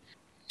nuovo.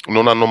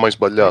 Non hanno mai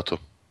sbagliato.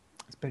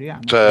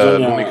 Speriamo. Cioè,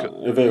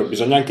 è vero,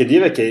 bisogna anche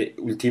dire che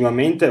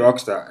ultimamente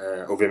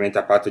Rockstar, ovviamente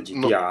a parte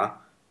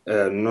GTA,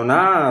 non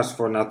ha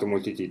sfornato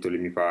molti titoli,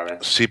 mi pare.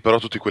 Sì, però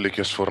tutti quelli che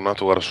ha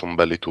sfornato ora sono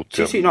belli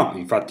tutti. Sì, no,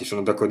 infatti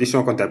sono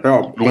d'accordissimo con te,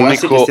 però può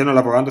darsi che stiano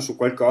lavorando su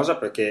qualcosa,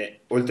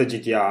 perché oltre a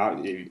GTA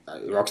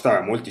Rockstar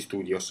ha molti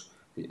studios.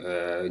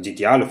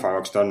 GTA lo fa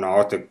Rockstar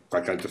North e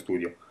qualche altro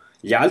studio.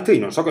 Gli altri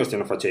non so cosa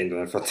stiano facendo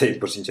nel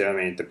frattempo,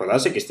 sinceramente. Può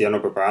darsi che stiano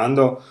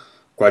preparando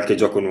qualche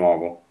gioco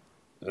nuovo.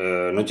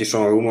 Non ci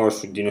sono rumor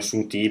di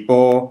nessun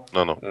tipo.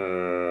 No.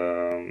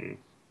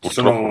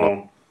 Purtroppo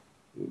no.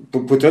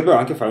 Potrebbero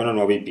anche fare una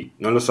nuova IP.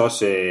 Non lo so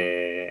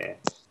se...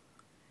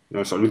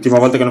 Non so, l'ultima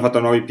volta che hanno fatto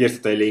una nuova IP è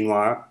stata L.A.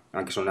 Noire,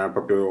 anche se non era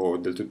proprio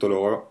del tutto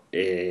loro,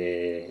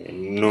 e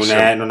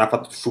Sì. non ha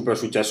fatto super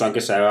successo, anche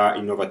se era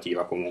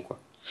innovativa comunque.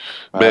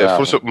 Beh,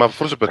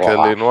 forse perché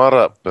Wow.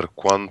 Lenoir, per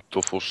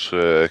quanto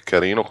fosse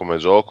carino come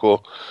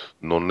gioco,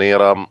 non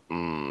era,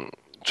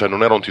 cioè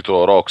non era un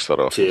titolo Rockstar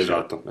alla Sì, fin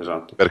fine,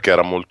 esatto. perché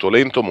era molto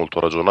lento, molto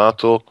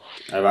ragionato,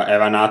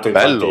 Era nato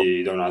bello.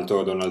 infatti da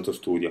un altro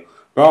studio.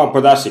 Però può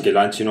darsi che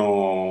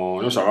lancino,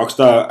 non so,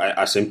 Rockstar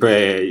ha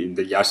sempre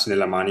degli assi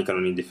nella manica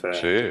non Sì,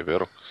 indifferenti. è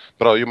vero.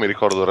 Però io mi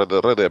ricordo Red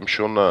Dead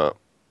Redemption,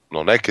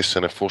 non è che se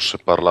ne fosse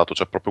parlato,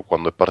 cioè proprio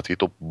quando è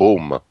partito,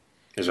 boom,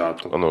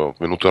 Esatto. quando è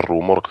venuto il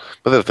rumor,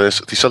 vedete,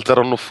 ti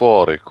salteranno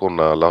fuori con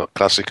la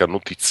classica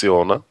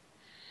notiziona,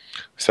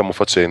 stiamo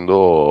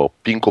facendo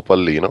Pinco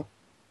Pallino,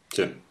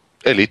 Sì.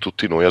 e lì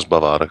tutti noi a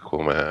sbavare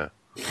come...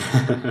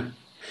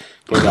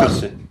 Può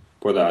darsi,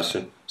 può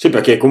darsi. Sì,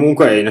 perché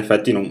comunque in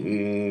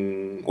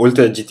effetti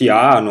oltre a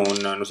GTA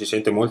non si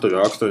sente molto di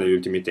Rockstar negli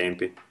ultimi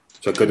tempi.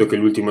 Cioè, credo che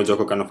l'ultimo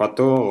gioco che hanno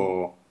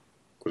fatto,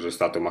 cos'è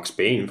stato? Max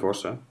Payne,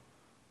 forse?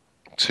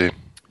 Sì,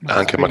 Max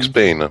anche Max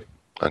Payne, sì. Payne,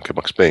 anche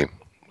Max Payne.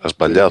 Ha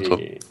sbagliato?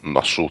 Quindi, No,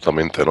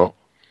 assolutamente no.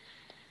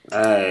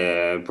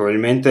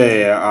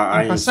 probabilmente ha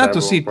In in passato serbo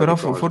un sì, po' di però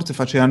cose. forse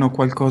facevano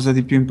qualcosa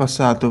di più in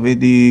passato.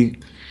 Vedi,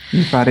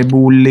 mi pare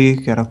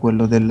Bully, che era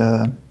quello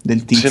del Sì,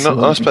 no, tizio.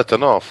 aspetta,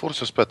 no,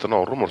 forse aspetta,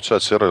 no, il rumor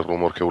c'era il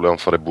rumor che volevano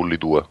fare Bully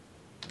 2. Ah,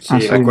 Sì,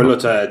 ma sì. quello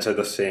c'è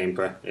da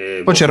sempre.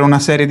 E Poi boh, c'era una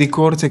serie di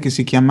corse che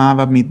si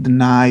chiamava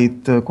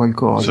Midnight Sì.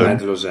 qualcosa.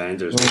 Midnight Los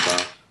Angeles, mi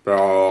pare.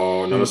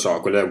 Però non lo Sì.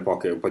 so, quello è un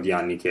po' di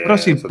anni Però che è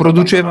sì, stato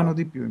producevano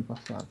abbandonato. di più in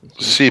passato,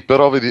 sì. Sì,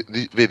 però vedi,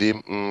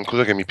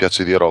 cos'è che mi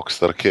piace di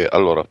Rockstar? Che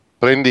allora,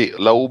 prendi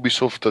la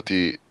Ubisoft,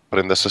 ti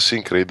prende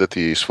Assassin's Creed,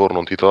 ti sforna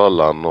un titolo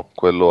all'anno,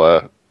 quello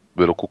è,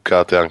 ve lo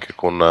cuccate anche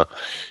con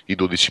i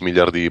 12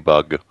 miliardi di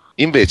bug.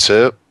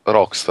 Invece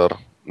Rockstar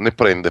ne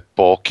prende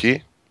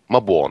pochi,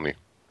 ma buoni.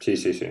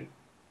 Sì.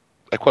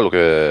 È quello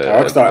che è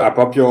Rockstar ha bello.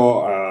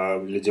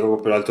 proprio, leggevo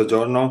proprio l'altro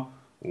giorno,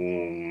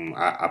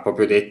 ha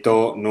proprio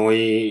detto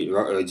noi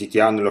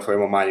GTA non lo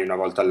faremo mai una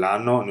volta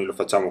all'anno, noi lo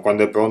facciamo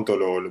quando è pronto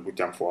lo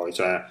buttiamo fuori,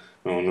 cioè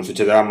non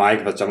succederà mai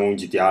che facciamo un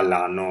GTA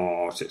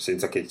all'anno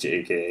senza che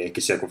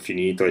sia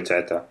finito,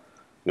 eccetera.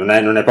 Non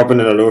è proprio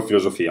nella loro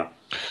filosofia.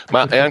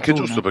 Ma Per è anche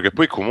giusto fortuna. perché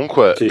poi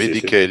comunque vedi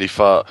Sì. che li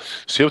fa.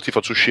 Se io ti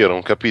faccio uscire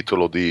un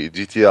capitolo di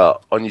GTA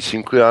ogni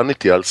 5 anni,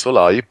 ti alzo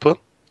l'hype,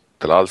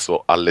 te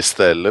l'alzo alle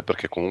stelle,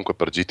 perché comunque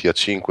per GTA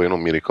 5 io non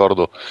mi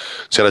ricordo.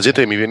 C'era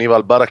gente che mi veniva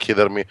al bar a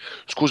chiedermi: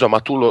 scusa, ma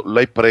tu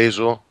l'hai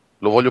preso?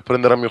 Lo voglio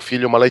prendere a mio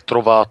figlio, ma l'hai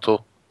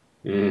trovato?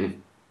 Mm,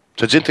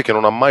 C'è gente che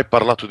non ha mai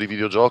parlato di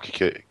videogiochi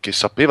che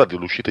sapeva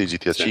dell'uscita di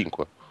GTA sì.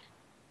 5.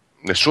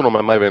 Nessuno mi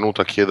è mai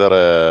venuto a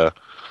chiedere.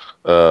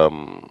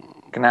 ehm,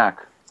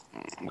 Knack.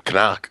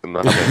 Knack,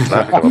 no, vabbè,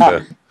 Knack,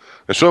 vabbè.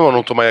 Nessuno mi è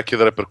venuto mai a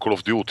chiedere per Call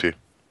of Duty,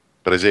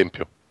 per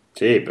esempio.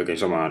 Sì, perché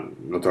insomma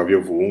lo trovi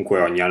ovunque,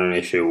 ogni anno ne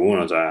esce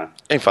uno, cioè...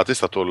 E infatti è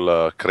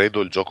stato,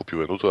 credo, il gioco più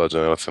venduto della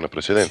generazione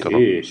precedente, no?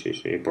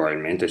 Sì,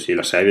 probabilmente sì,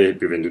 la serie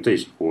più venduta di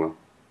sicuro.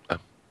 Eh,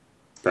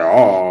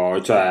 Però,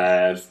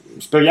 cioè,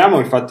 speriamo,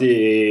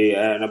 infatti,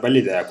 è una bella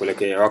idea quella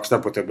che Rockstar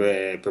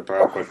potrebbe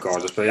preparare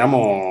qualcosa.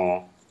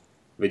 Speriamo,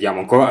 vediamo,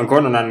 ancora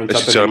non ha e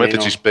annunciato sinceramente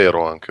ci nemmeno,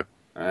 spero anche.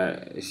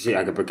 sì,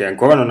 anche perché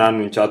ancora non ha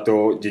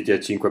annunciato GTA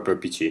 5 per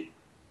PC.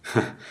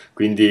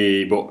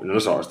 Quindi, boh, non lo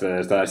so,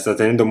 sta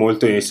tenendo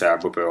molto in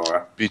serbo per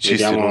ora.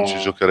 PCisti non ci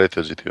Vediamo. giocherete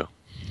a GTA.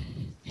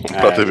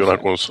 Compratevi una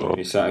console.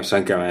 Mi sa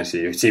anche a me,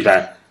 sì. Sì,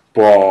 beh,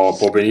 può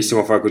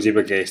benissimo fare così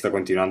perché sta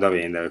continuando a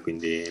vendere,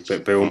 quindi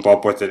per un Mm. po'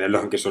 può tenerlo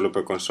anche solo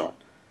per console.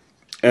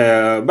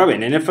 Va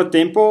bene, nel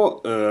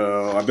frattempo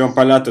abbiamo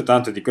parlato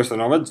tanto di questa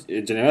nuova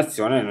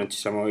generazione e non ci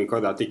siamo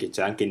ricordati che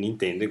c'è anche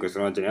Nintendo in questa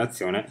nuova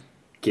generazione,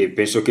 che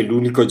penso che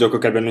l'unico gioco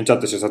che abbia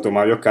annunciato sia stato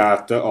Mario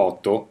Kart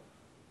 8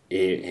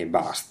 e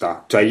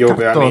basta. Cioè io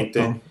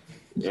Cartotto.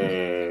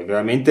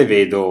 veramente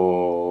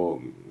vedo,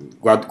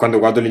 quando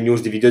guardo le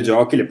news di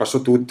videogiochi, le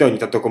passo tutte, ogni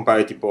tanto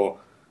compare tipo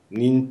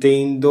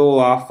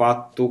Nintendo ha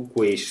fatto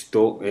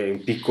questo,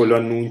 un piccolo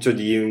annuncio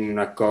di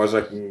una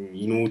cosa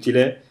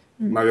inutile,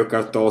 Mario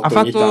Kart Ha 8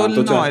 ogni fatto il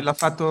tanto, cioè... Noel, ha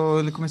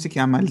fatto come si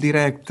chiama? Il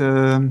direct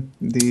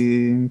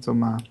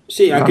insomma,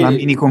 Sì, la anche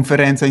mini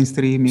conferenza in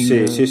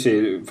streaming.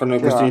 sì, fanno Sì,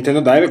 questi ma Nintendo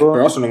Direct, però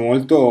con- sono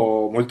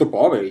molto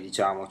poveri,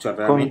 diciamo, cioè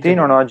veramente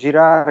continuano a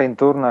girare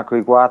intorno a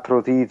quei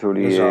quattro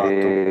titoli esatto.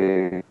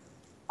 e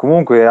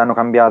comunque hanno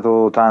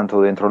cambiato tanto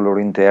dentro il loro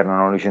interno,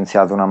 hanno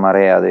licenziato una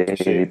marea di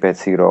Sì.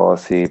 pezzi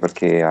grossi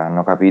perché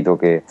hanno capito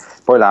che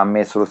poi l'ha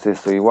ammesso lo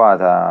stesso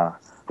Iwata,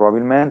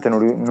 probabilmente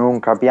non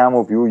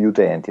capiamo più gli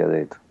utenti, ha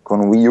detto.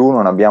 Con Wii U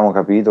non abbiamo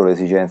capito le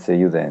esigenze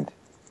degli utenti.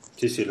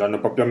 Sì, l'hanno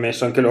proprio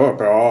ammesso anche loro,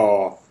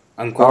 però No,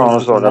 ancora non lo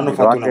so, ho non hanno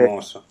capito fatto una anche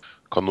mossa.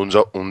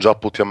 Quando un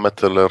giappo ti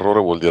ammette l'errore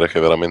vuol dire che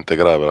è veramente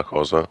grave la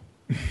cosa.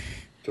 No,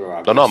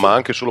 Probabile, no, ma sì.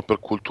 anche solo per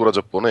cultura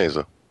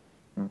giapponese.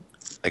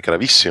 È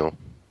gravissimo.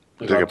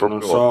 Vuol dire che Esatto, non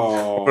proprio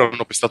so.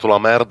 hanno pestato la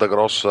merda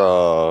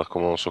grossa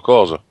come non so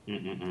cosa.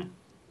 Mm.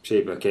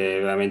 Sì, perché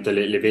veramente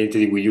le vendite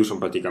di Wii U sono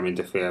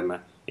praticamente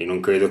ferme e non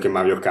credo che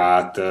Mario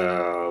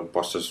Kart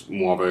possa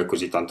muovere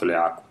così tanto le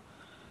acque.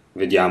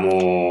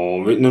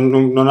 Vediamo,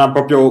 non ha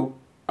proprio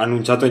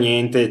annunciato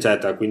niente,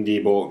 eccetera, quindi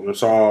boh, non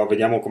so,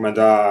 vediamo come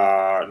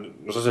andrà,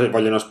 non so se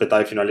vogliono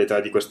aspettare fino alle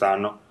 3 di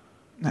quest'anno,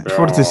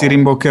 Forse si però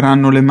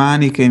rimboccheranno le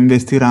maniche,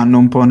 investiranno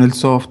un po' nel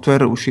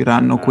software,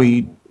 usciranno eh,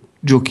 quei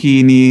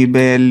giochini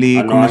belli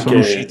hanno come sono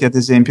usciti anche, ad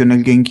esempio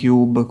nel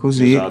GameCube,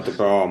 così esatto,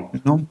 però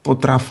non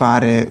potrà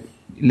fare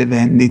le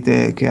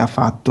vendite che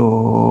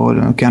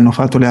hanno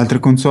fatto le altre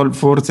console.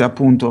 Forse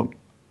appunto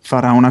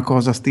farà una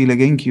cosa stile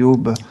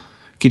GameCube.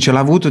 Chi ce l'ha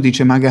avuto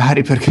dice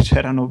magari perché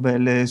c'erano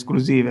belle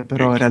esclusive,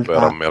 però in GameCube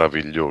era realtà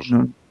meraviglioso.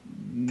 non,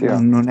 Sì,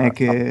 non è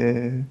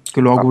che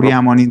lo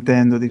auguriamo a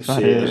Nintendo di sì,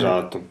 fare.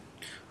 esatto.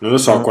 Non lo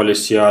so quale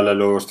sia la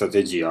loro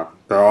strategia,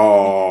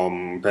 però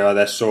per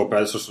adesso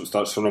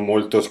sono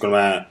molto, secondo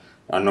me,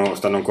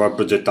 stanno ancora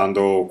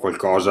progettando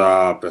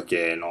qualcosa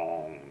perché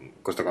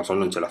questa console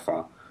non ce la fa.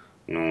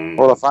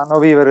 o la Non- fanno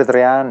vivere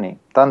 3 anni,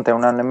 tanto è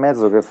un anno e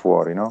mezzo che è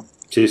fuori, no?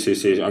 Sì, sì,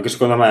 sì, anche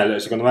secondo me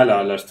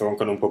la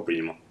stroncano un po'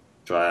 prima,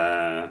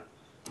 cioè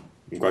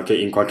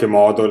in qualche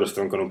modo la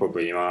stroncano un po'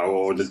 prima,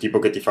 o del tipo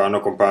che ti fanno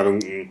comprare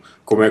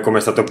come è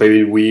stato per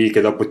il Wii,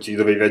 che dopo ci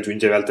dovevi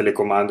aggiungere al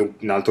telecomando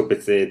un altro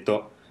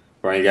pezzetto,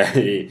 poi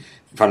magari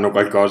fanno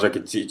qualcosa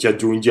che ci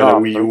aggiungi alla No,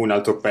 Wii U un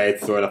altro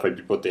pezzo e la fai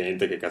più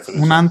potente, che cazzo ne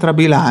so. Un'altra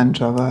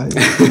bilancia, vai.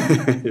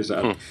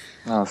 Esatto.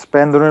 no,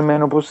 spendono il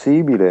meno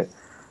possibile,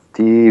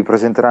 ti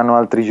presenteranno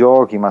altri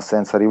giochi ma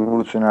senza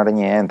rivoluzionare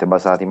niente,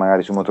 basati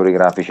magari su motori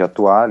grafici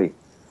attuali,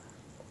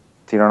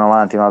 tirano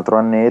avanti un altro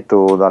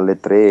annetto dalle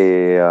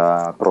 3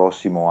 al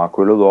prossimo a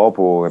quello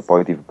dopo e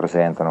poi ti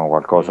presentano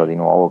qualcosa di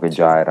nuovo che Sì,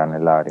 già era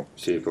nell'aria.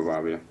 sì,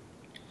 probabile.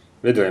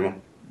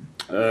 Vedremo.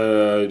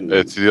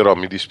 Ti dirò,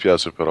 mi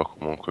dispiace però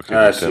comunque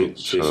che Sì, Nintendo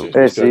sì, sì,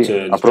 Eh sì,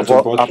 dispiace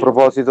un po'. a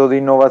proposito di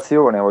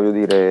innovazione, voglio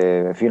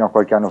dire, fino a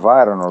qualche anno fa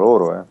erano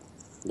loro, eh.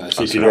 Beh, Ah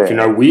sì, sì.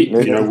 fino a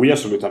Wii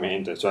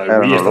assolutamente, cioè Wii è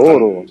Erano stata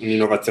loro.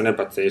 un'innovazione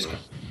pazzesca.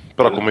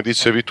 Però come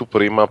dicevi tu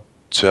prima,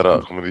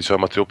 come diceva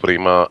Matteo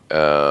prima,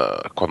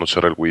 quando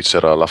c'era il Wii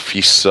c'era la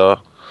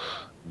fissa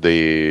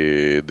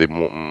delle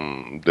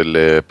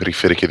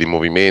periferiche di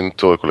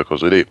movimento e quelle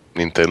cose lì.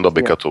 Nintendo ha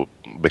Sì.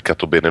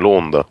 beccato bene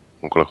l'onda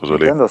con quella cosa lì.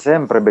 Nintendo ha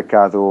sempre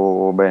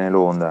beccato bene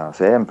l'onda,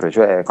 sempre,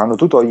 cioè quando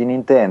tu togli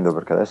Nintendo,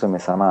 perché adesso è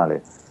messa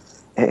male,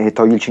 e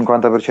togli il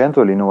 50%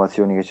 delle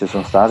innovazioni che ci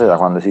sono state da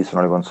quando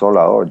esistono le console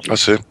a oggi. Ah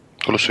sì,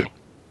 quello sì.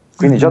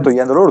 Quindi già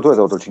togliendo loro tu hai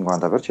tolto il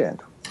 50%.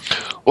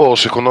 Oh,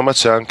 secondo me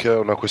c'è anche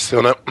una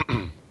questione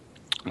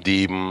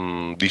di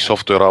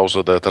software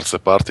house delle terze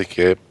parti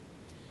che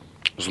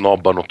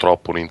snobbano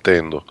troppo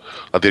Nintendo.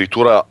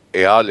 Addirittura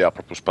EA le ha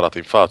proprio sparate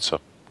in faccia.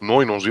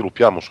 Noi non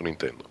sviluppiamo su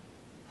Nintendo.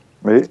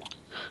 Vedi?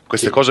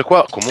 Queste Sì, cose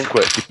qua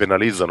comunque ti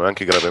penalizzano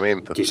anche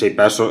gravemente. ti sei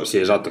perso, sì,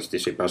 esatto, ti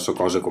sei perso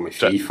cose come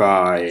Cioè,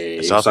 FIFA e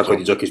un sacco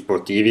di esatto, giochi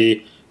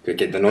sportivi,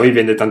 perché da noi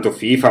vende tanto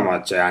FIFA,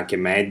 ma c'è anche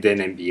Madden,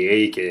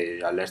 NBA che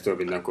all'estero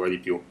vende ancora di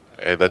più.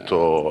 hai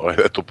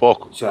detto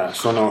poco. Cioè,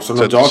 sono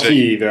Cioè, ti sei...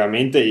 giochi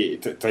veramente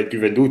tra i più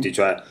venduti,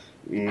 cioè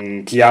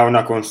chi ha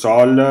una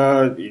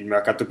console, il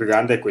mercato più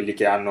grande è quelli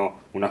che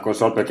hanno una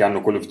console perché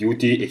hanno Call of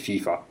Duty e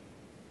FIFA.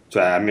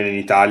 Cioè, almeno in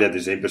Italia, ad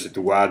esempio, se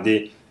tu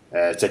guardi,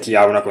 c'è chi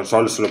ha una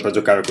console solo per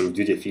giocare a Call of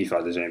Duty e FIFA,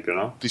 ad esempio,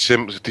 no? ti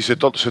sei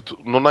tolto, se tu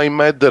non hai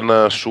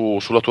Madden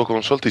sulla tua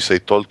console, ti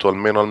sei tolto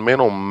almeno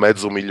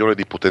 500.000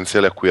 di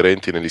potenziali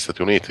acquirenti negli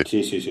Stati Uniti.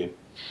 Sì, sì, sì.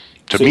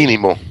 Cioè, Sì,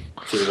 minimo.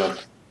 sì,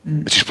 esatto.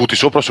 E ci sputi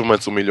sopra su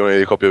 500.000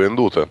 di copie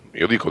vendute.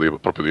 Io dico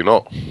proprio di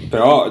no.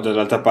 Però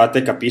dall'altra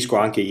parte capisco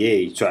anche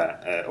EA,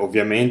 cioè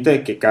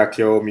ovviamente che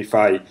cacchio mi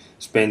fai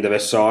spendere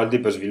soldi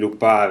per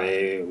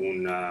sviluppare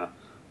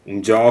un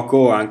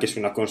gioco anche su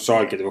una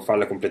console che devo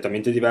farla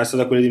completamente diversa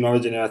da quelle di nuova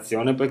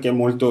generazione perché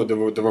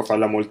devo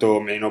farla molto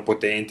meno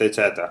potente,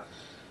 eccetera.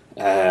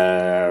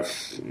 Eh,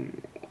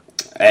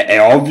 è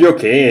ovvio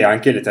che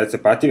anche le terze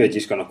parti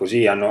reagiscono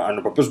così,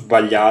 hanno proprio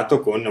sbagliato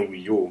con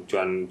Wii U,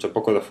 cioè non c'è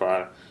poco da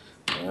fare.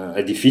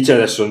 È difficile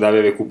adesso andare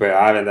a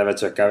recuperare, andare a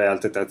cercare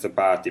altre terze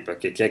parti,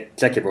 perché chi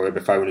è che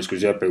vorrebbe fare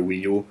un'esclusiva per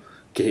Wii U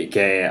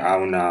che ha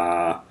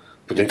una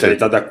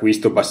potenzialità Nintendo.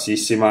 d'acquisto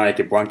bassissima e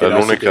che può anche È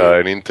darsi l'unica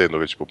è che... Nintendo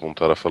che ci può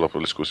puntare a farla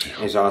per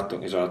l'esclusiva.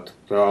 Esatto, esatto,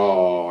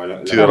 però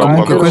Ti Ma dirò,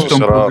 Comunque anche quando ci questo è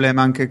loro. un sarà...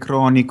 problema anche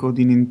cronico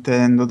di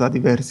Nintendo da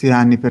diversi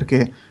anni,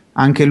 perché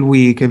anche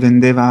lui che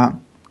vendeva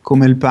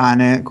come il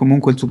pane,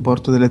 comunque il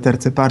supporto delle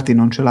terze parti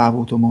non ce l'ha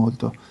avuto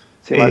molto.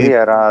 Sì, ma lì E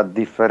era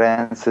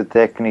differenze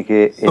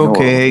tecniche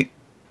enormi.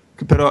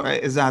 ok, però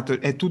esatto,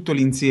 è tutto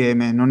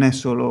l'insieme, non è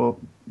solo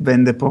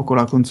vende poco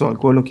la console,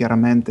 quello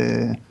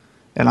chiaramente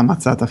è la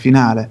mazzata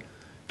finale.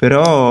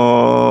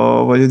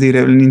 Però voglio dire,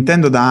 il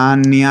Nintendo da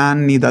anni e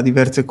anni, da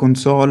diverse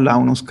console, ha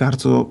uno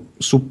scarso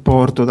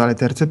supporto dalle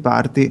terze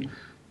parti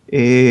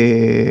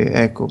e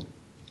ecco,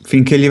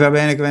 finché gli va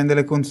bene che vende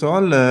le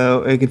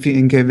console e che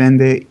finché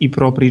vende i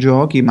propri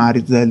giochi,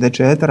 Mario, Zelda,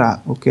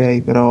 eccetera,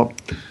 ok, però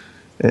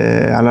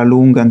alla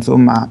lunga,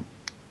 insomma,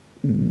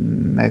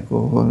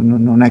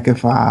 non è che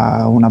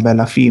fa una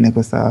bella fine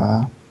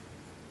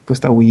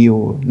questa Wii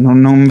U.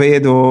 Non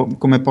vedo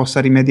come possa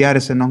rimediare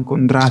se non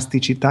con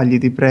drastici tagli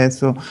di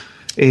prezzo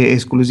e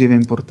esclusive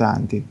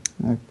importanti.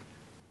 Ecco.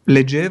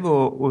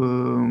 Leggevo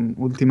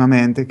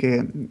ultimamente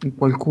che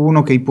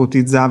qualcuno che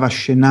ipotizzava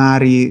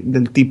scenari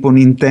del tipo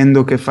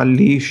Nintendo che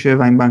fallisce,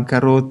 va in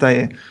bancarotta,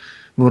 e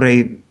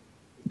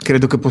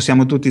credo che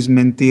possiamo tutti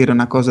smentire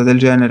una cosa del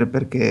genere,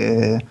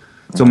 perché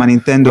insomma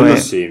Nintendo Quello è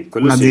sì,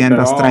 quello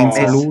un'azienda sì, stra in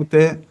però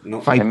salute, no,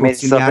 fa È i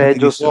messa miliardi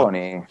peggio di soldi.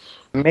 Sony,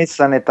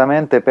 messa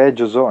nettamente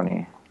peggio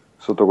Sony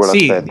sotto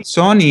Sì, quell'aspetto.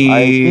 Ha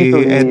i Sony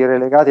titoli è,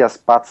 relegati a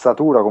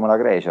spazzatura come la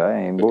Grecia,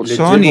 in borsa.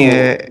 Sony leggevo,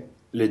 è-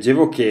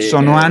 leggevo che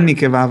sono anni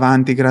che va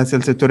avanti grazie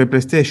al settore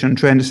PlayStation,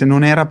 cioè se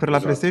non era per la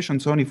esatto. PlayStation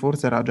Sony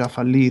forse era già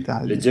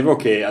fallita. Leggevo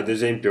che ad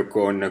esempio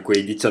con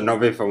quei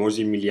 19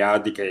 famosi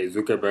miliardi che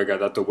Zuckerberg ha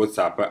dato a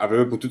WhatsApp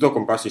avrebbe potuto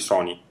comprarsi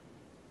Sony.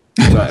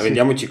 Cioè, Sì.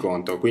 rendiamoci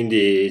conto,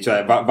 quindi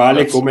cioè,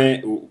 vale Cazzo.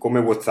 come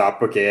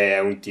WhatsApp che è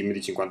un team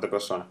di 50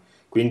 persone.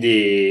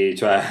 Quindi,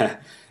 cioè,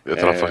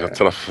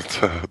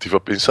 Ti fa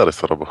pensare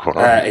sta roba qua,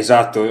 no?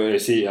 esatto,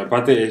 sì, a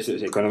parte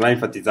secondo me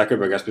infatti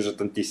Zuckerberg ha speso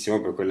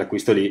tantissimo per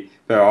quell'acquisto lì,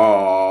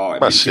 però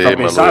Ma ti fa sì,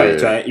 pensare,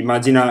 cioè,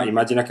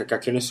 immagina che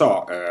cacchio ne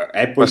so, ma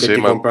Apple che sì,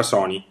 ti ma, compra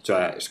Sony,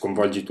 cioè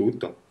sconvolgi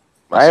tutto.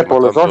 ma Ma sì, ma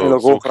Apple Sony tanto lo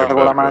compra con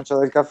la Zuckerberg, mancia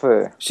del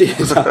caffè. Sì,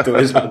 esatto,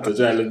 esatto,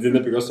 cioè l'azienda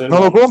più grossa del Non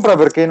lo mondo. compra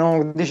perché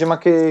non dice ma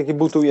che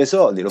butto via i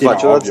soldi, lo Sì, no,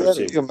 faccio da ovvio,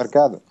 zero, sì. io ho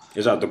mercato.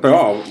 Esatto,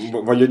 però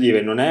voglio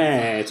dire, non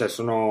è, cioè,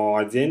 sono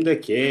aziende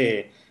che sì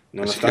che è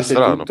nonostante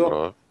strano tutto,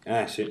 però,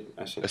 eh. sì,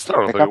 sì. È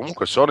strano perché È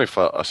comunque Sony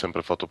ha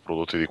sempre fatto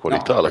prodotti di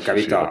qualità No, alla per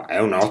fin fine. carità, è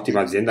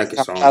un'ottima azienda anche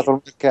Sony. cambiato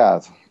il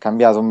mercato,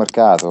 cambiato il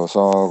mercato.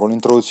 Con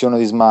l'introduzione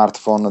di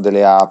smartphone,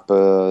 delle app,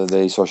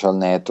 dei social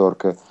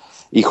network,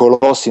 i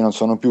colossi non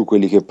sono più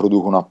quelli che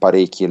producono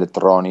apparecchi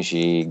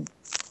elettronici,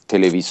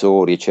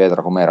 televisori,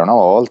 eccetera, come era una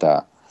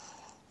volta,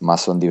 ma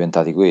sono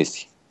diventati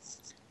questi.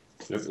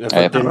 Nel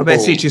Ah, vabbè,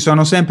 sì, frattempo, ci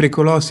sono sempre i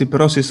colossi,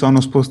 però si sono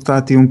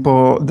spostati un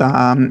po'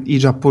 dai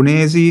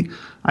giapponesi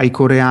ai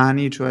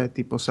coreani, cioè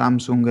tipo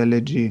Samsung,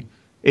 LG,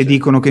 e sì,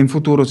 dicono che in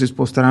futuro si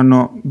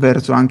sposteranno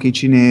verso anche i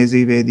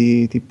cinesi,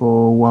 vedi tipo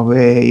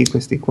Huawei,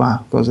 questi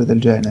qua, cose del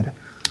genere.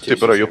 sì, Sì, sì,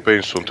 però sì. io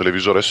penso un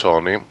televisore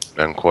Sony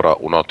è ancora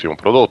un ottimo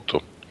prodotto.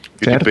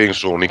 Io ti Certo.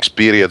 penso un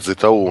Xperia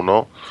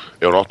Z1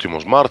 è un ottimo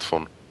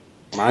smartphone.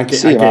 Ma anche,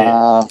 Sì, anche,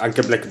 ma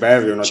anche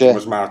BlackBerry è un ottimo c'è,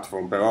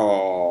 smartphone,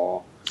 però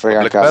Ma frega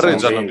un cazzo. BlackBerry non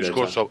già vende,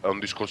 cioè. è un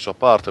discorso a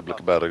parte,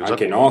 BlackBerry, già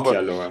Anche comunque Nokia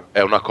allora.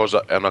 è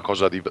una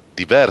cosa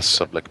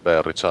diversa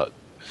BlackBerry, cioè,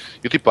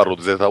 io ti parlo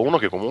di Z1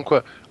 che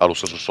comunque ha lo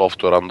stesso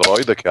software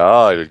Android che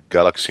ha il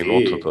Galaxy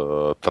Note Sì,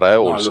 3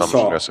 o il no, lo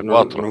Samsung so,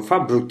 S4. non fa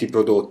brutti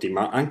prodotti,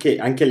 ma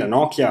anche la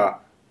Nokia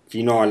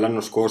fino all'anno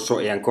scorso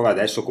e ancora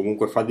adesso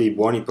comunque fa dei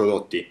buoni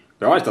prodotti,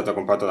 però è stata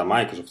comprata da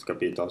Microsoft,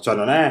 capito? Cioè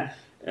non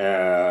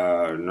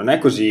è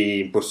così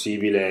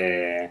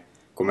impossibile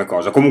come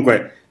cosa.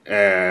 Comunque,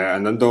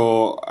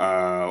 andando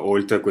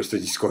oltre questi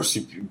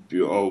discorsi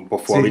un po'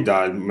 fuori Sì.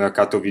 dal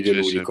mercato Sì, sì.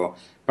 videoludico,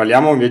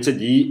 parliamo invece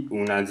di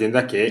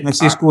un'azienda che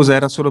Sì, ha... scusa,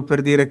 era solo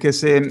per dire che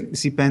se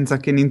si pensa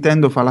che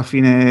Nintendo fa la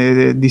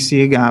fine di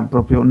Sega,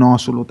 proprio no, No,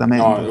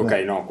 assolutamente. ok,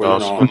 Cioè, no, quello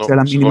No, no. non c'è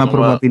la minima secondo me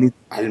probabilità.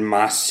 Al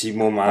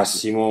massimo,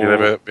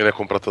 viene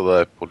comprata da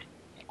Apple,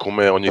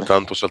 come ogni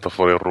tanto salta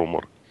fuori il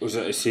rumor.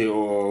 sì,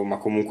 ma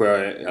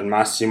comunque al Sai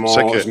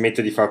massimo che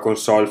smette di fare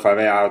console,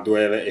 fare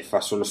hardware e fa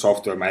solo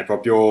software, ma è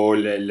proprio Um,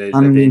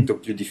 l'evento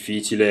più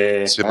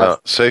difficile. Sì, ma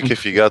sai che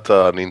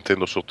figata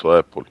Nintendo sotto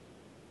Apple?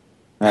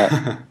 Eh,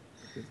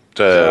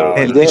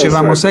 Cioè, l'idea è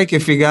dicevamo, sai Sarebbe... che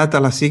figata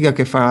la Siga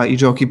che fa i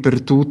giochi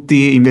per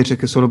tutti invece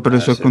che solo per le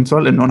sue Sì,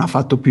 console, e non ha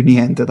fatto più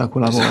niente da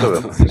quella volta.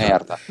 davvero. esatto,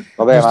 merda. esatto.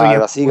 Vabbè, Giusto ma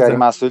la Siga è Yakuza.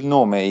 rimasto il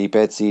nome, i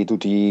pezzi,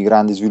 tutti i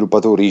grandi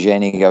sviluppatori, i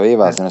geni che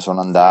aveva, Eh, se ne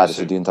sono Sì, andati,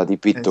 sono sì. diventati sì.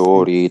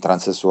 pittori,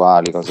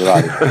 transessuali, cose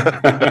varie.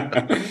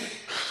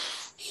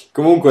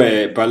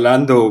 Comunque,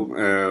 parlando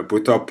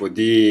purtroppo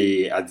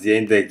di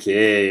aziende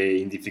che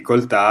in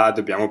difficoltà,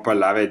 dobbiamo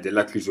parlare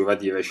della chiusura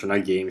di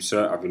Rational Games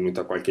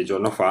avvenuta qualche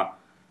giorno fa.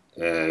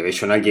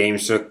 Rational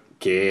Games,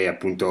 che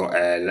appunto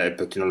è,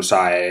 per chi non lo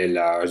sa, è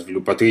la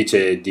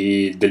sviluppatrice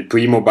del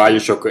primo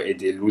Bioshock e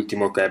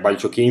dell'ultimo che è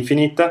Bioshock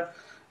Infinite.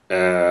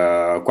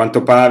 A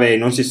quanto pare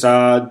non si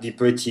sa di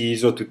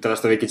preciso tutta la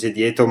storia che c'è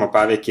dietro, ma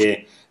pare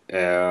che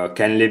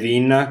Ken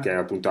Levine, che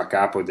era appunto a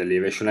capo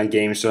dell'Irrational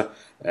Games,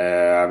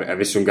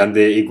 avesse un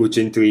grande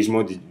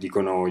egocentrismo,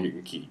 dicono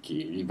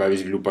i vari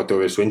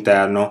sviluppatori al suo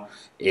interno,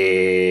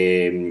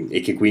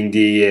 e che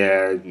quindi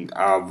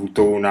ha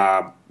avuto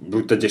una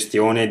brutta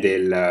gestione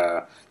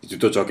di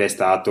tutto ciò che è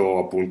stato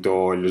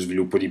appunto lo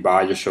sviluppo di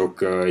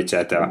Bioshock,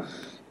 eccetera.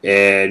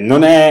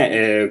 Non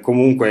è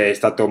comunque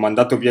stato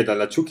mandato via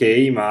dalla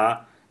 2K,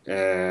 ma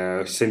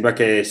sembra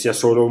che sia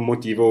solo un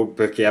motivo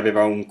perché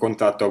aveva un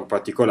contratto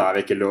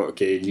particolare che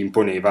gli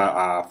imponeva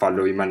a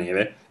farlo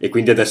rimanere, e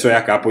quindi adesso è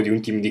a capo di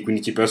un team di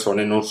 15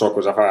 persone. Non so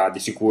cosa farà, di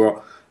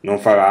sicuro non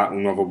farà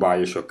un nuovo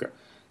Bioshock.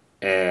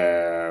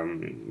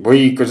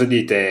 Voi cosa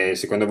dite?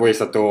 Secondo voi è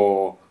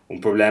stato un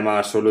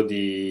problema solo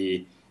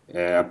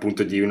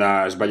appunto di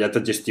una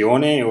sbagliata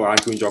gestione o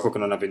anche un gioco che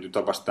non ha venduto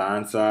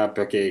abbastanza?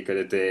 Perché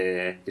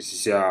credete che si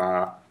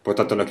sia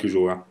portato alla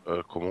chiusura?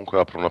 Comunque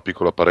apro una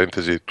piccola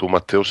parentesi, tu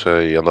Matteo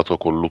sei andato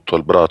col lutto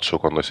al braccio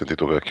quando hai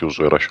sentito che ha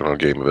chiuso Irrational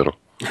Game, vero?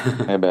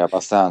 Beh,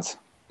 abbastanza.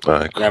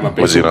 Ecco, Ma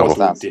penso un po' immaginavo.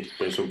 tutti,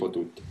 penso un po'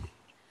 tutti.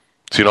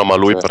 Sì, no, ma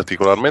lui Cioè,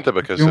 particolarmente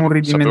perché Più un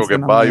sapevo che ridimensionamento.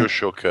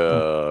 Bioshock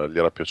gli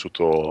era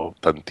piaciuto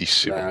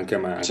tantissimo. Anche a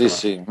me, anche sì, a me.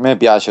 sì, a me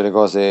piace le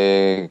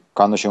cose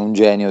quando c'è un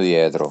genio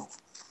dietro,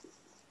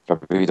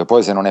 capito?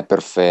 Poi se non è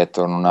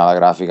perfetto, non ha la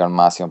grafica al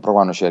massimo, però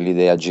quando c'è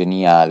l'idea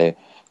geniale,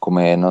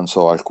 come non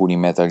so, alcuni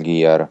Metal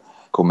Gear,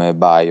 come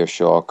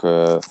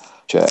Bioshock,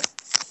 cioè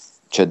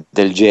c'è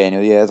del genio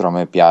dietro, a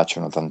me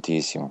piacciono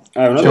tantissimo.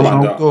 Una C'è un domanda,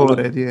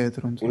 autore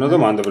dietro, una insomma.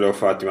 domanda volevo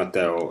farti,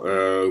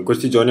 Matteo. In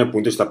questi giorni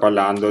appunto si sta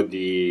parlando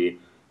di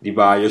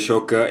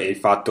BioShock e il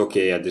fatto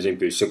che, ad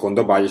esempio, il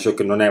secondo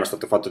BioShock non era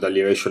stato fatto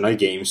dall'Irrational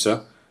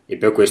Games e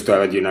per questo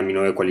era di una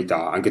minore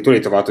qualità. Anche tu l'hai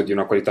trovato di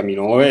una qualità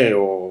minore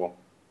o...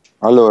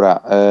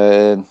 Allora,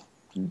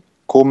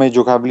 come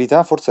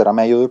giocabilità forse era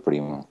meglio del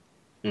primo,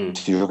 Mm,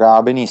 si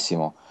giocava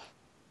benissimo,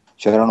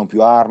 c'erano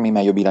più armi,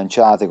 meglio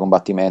bilanciate,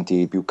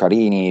 combattimenti più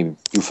carini,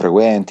 più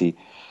frequenti,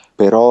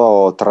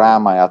 però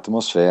trama e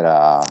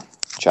atmosfera,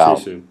 sì, ciao.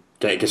 sì.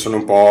 Che sono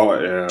un po'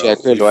 Cioè,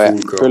 il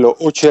fulcro. quello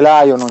o ce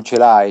l'hai o non ce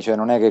l'hai, cioè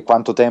non è che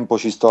quanto tempo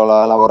ci sto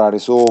a lavorare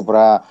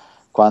sopra,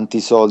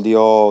 quanti soldi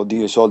ho,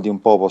 oddio, i soldi un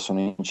po'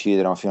 possono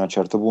incidere ma fino a un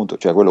certo punto,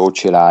 cioè quello o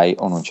ce l'hai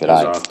o non ce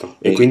l'hai. Esatto.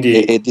 E E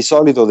quindi... di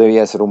solito devi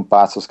essere un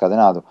pazzo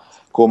scatenato,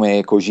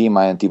 come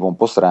Kojima è tipo un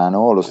po'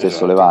 strano, lo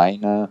stesso Esatto.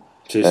 Levine,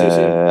 Sì, sì,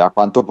 sì. a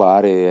quanto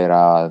pare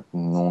era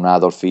un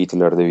Adolf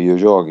Hitler dei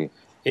videogiochi.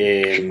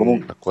 E...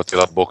 Comunque, Acquati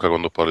la bocca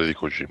quando parli di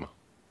Kojima.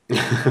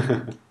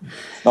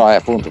 no, è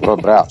appunto, però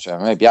bravo, cioè, a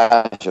me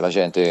piace la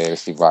gente,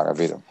 questi qua,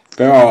 capito?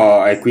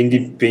 Però,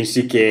 quindi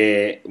pensi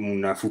che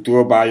un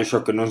futuro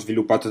Bioshock non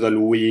sviluppato da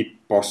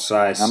lui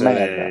possa Una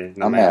merda, essere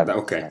una una merda? merda.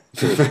 Ok,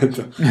 Sì.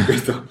 perfetto.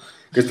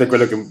 Questo è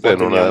quello che un po' Beh,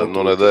 non è, temiamo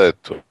non è tutti.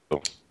 detto.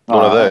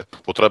 Non è No, detto.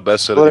 Potrebbe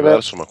essere dovrebbe...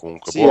 diverso, ma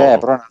comunque Sì, buono.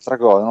 però è un'altra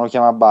cosa, non lo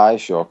chiama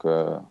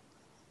Bioshock,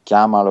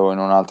 chiamalo in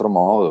un altro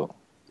modo.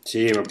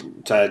 Sì, ma,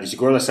 cioè, di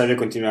sicuro la serie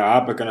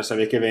continuerà perché è una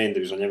serie che vende,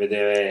 bisogna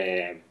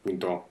vedere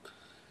appunto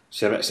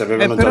se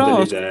avevano già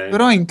delle Però, idee.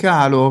 però in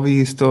calo ho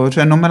visto,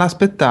 cioè non me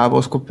l'aspettavo,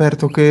 ho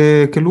scoperto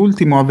che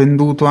l'ultimo ha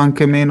venduto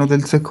anche meno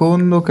del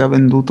secondo, che ha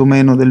venduto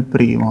meno del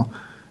primo.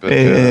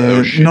 Perché è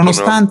uscito nella...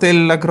 Nonostante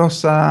la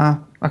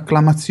grossa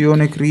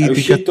acclamazione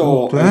critica e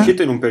tutto, È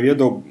uscito in un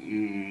periodo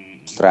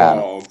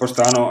Strano. un po'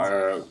 strano,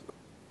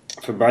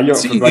 febbraio,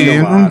 Sì,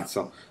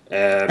 febbraio-marzo.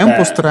 è un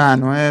po'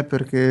 strano,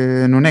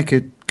 perché non è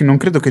che non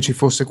credo che ci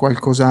fosse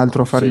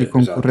qualcos'altro a fargli Sì,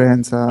 esatto.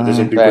 Ad concorrenza.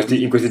 esempio Beh,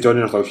 in questi giorni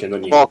non sta uscendo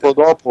poco niente.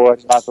 dopo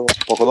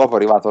poco dopo è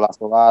arrivato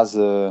Last of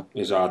Us,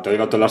 Esatto, è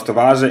arrivato Last of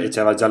Us e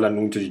c'era già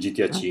l'annuncio di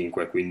GTA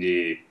 5,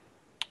 quindi...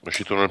 È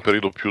uscito nel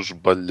periodo più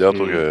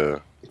sbagliato mm,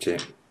 che... sì.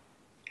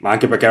 Ma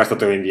anche perché era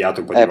stato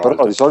rinviato un po' di però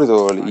di volte.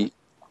 solito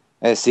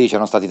eh sì,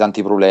 c'erano stati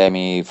tanti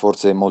problemi,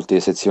 forse molte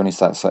sezioni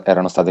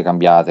erano state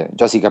cambiate,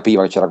 già si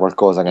capiva che c'era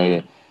qualcosa Mm.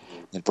 che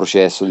nel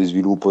processo di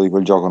sviluppo di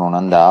quel gioco non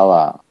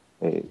andava,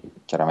 e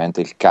chiaramente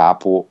il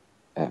capo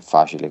è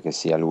facile che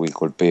sia lui il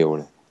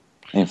colpevole.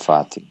 E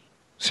infatti,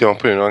 Sì, ma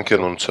poi anche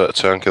non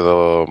c'è anche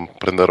da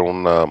prendere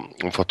un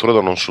fattore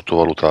da non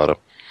sottovalutare.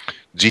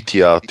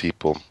 GTA,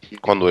 tipo,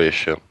 quando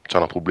esce, c'è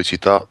una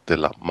pubblicità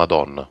della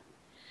Madonna.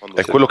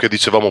 È quello che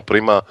dicevamo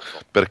prima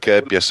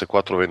perché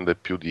PS4 vende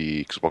più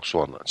di Xbox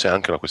One. C'è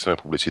anche una questione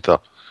di pubblicità.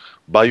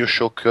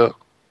 Bioshock,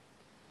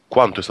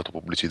 quanto è stato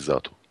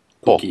pubblicizzato?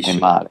 Poco è Pochissimo.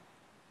 male.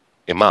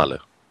 e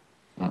male.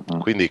 Mm-mm.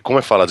 Quindi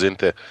come fa la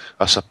gente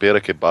a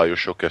sapere che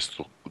Bioshock è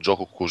sto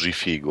gioco così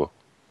figo?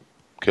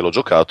 Che l'ho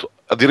giocato.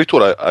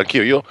 Addirittura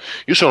anch'io,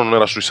 io se non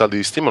era sui saldi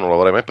di Steam non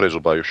l'avrei mai preso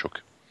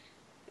Bioshock.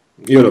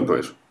 Io l'ho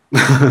preso.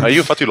 Io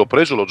infatti l'ho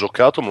preso, l'ho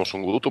giocato, me lo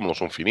sono goduto, me lo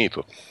sono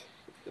finito.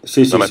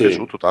 Sì, A sì, me è sì,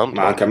 piaciuto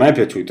ma tanto, anche a me è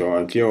piaciuto,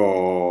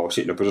 anch'io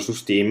sì, l'ho preso su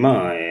Steam,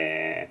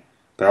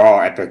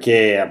 però è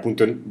perché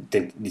appunto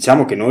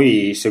diciamo che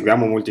noi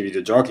seguiamo molti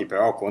videogiochi,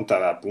 però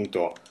conta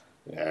appunto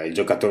il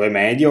giocatore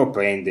medio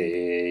prende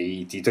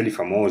i titoli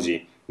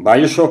famosi.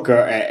 BioShock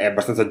è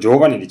abbastanza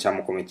giovane,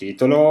 diciamo, come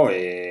titolo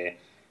e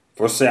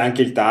forse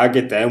anche il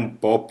target è un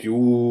po'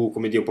 più,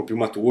 come dire, un po' più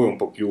maturo, un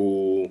po'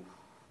 più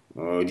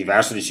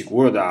diverso di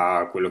sicuro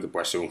da quello che può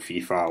essere un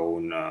FIFA o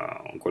un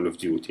Call of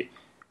Duty.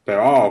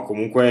 Però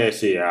comunque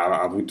sì,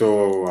 ha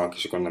avuto anche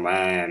secondo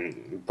me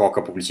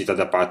poca pubblicità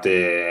da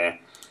parte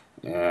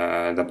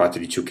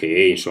di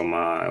 2K,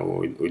 insomma,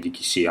 o di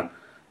chi sia.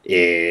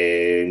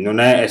 E non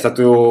è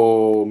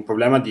stato un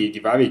problema di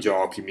vari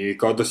giochi. Mi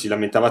ricordo si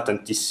lamentava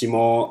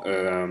tantissimo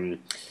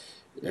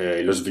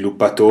lo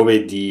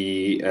sviluppatore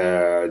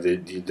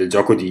del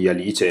gioco di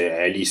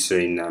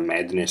Alice in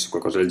Madness,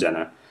 qualcosa del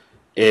genere.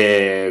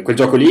 E quel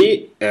gioco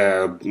lì,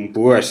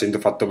 pur essendo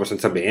fatto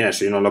abbastanza bene,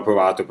 adesso io non l'ho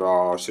provato,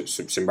 però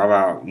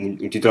sembrava un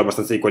titolo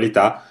abbastanza di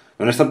qualità,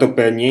 non è stato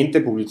per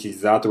niente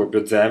pubblicizzato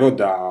proprio zero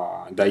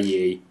da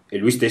EA. E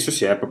lui stesso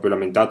si è proprio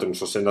lamentato, non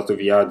so se è andato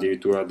via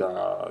addirittura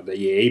da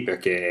EA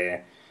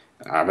perché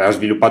aveva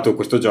sviluppato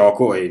questo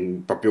gioco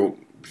e proprio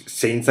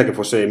senza che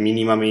fosse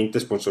minimamente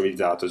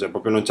sponsorizzato, cioè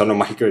proprio non ci hanno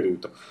mai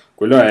creduto.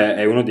 Quello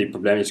è uno dei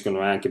problemi, secondo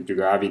me, anche più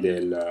gravi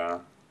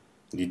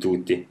di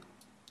tutti.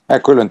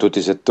 Quello in tutti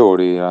i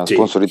settori, la Sì, sì.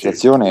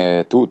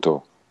 sponsorizzazione è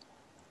tutto.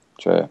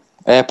 Cioè,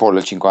 Apple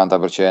il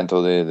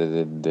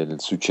 50% del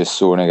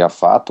successone che ha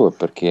fatto è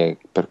perché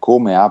per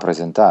come ha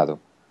presentato.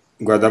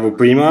 Guardavo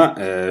prima,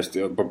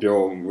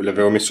 proprio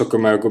l'avevo messo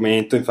come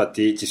argomento,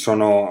 infatti ci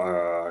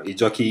sono i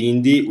giochi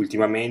indie,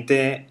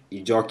 ultimamente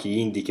i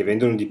giochi indie che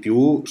vendono di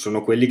più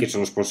sono quelli che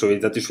sono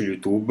sponsorizzati su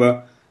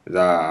YouTube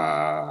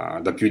da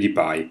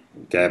PewDiePie,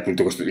 che è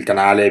appunto il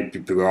canale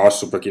più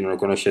grosso, per chi non lo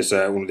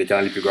conoscesse, è uno dei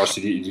canali più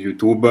grossi di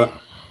YouTube.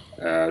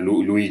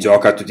 Lui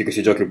gioca a tutti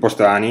questi giochi un po'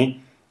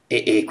 strani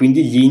e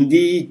quindi gli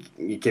indie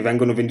che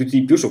vengono venduti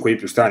di più sono quelli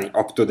più strani.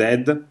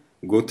 Octodad,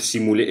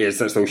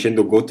 sta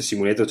uscendo Goat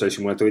Simulator, cioè il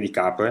simulatore di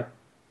capre,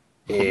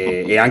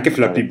 e anche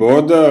Flappy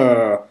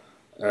Bird,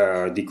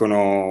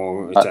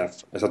 dicono, cioè,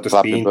 è stato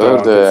Flappy spinto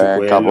Bird anche su è un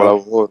quello.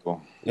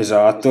 capolavoro.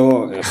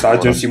 Esatto,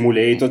 Surgeon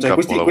Simulator, cioè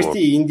Capolavoro.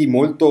 questi indie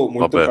molto,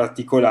 molto Vabbè,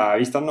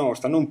 particolari stanno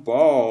un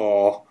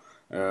po'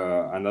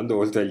 andando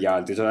oltre gli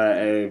altri,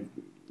 cioè,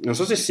 non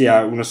so se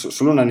sia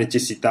solo una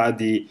necessità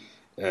di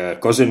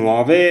cose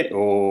nuove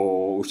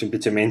o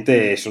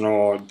semplicemente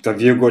sono, tra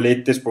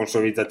virgolette,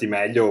 sponsorizzati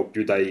meglio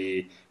più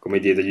come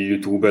dire, dagli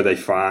youtuber, dai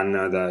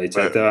fan, beh,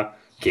 eccetera,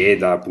 che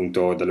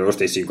appunto da loro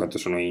stessi in quanto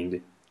sono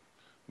indie.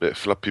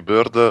 Flappy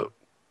Bird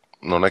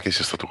non è che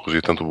sia stato così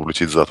tanto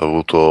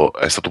pubblicizzato,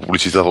 è stato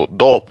pubblicizzato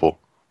dopo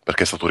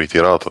perché è stato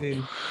ritirato. Sì.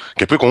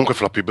 Che poi comunque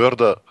Flappy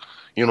Bird,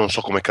 io non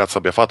so come cazzo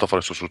abbia fatto a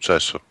fare il suo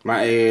successo. Ma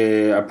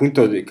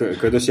appunto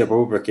credo sia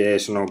proprio perché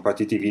sono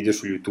partiti i video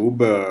su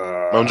YouTube.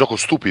 Ma è un gioco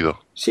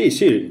stupido. Sì,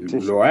 sì, Sì,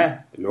 sì. lo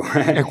è. E quando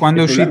Il è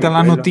problema uscita è la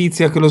quello.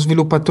 notizia che lo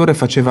sviluppatore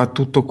faceva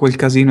tutto quel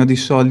casino di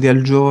soldi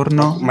al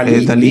giorno, Ma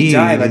e da lì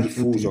già era lì tutti...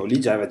 diffuso, lì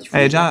già era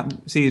diffuso. Già,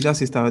 sì, già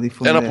si stava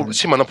diffondendo.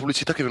 Sì, ma è una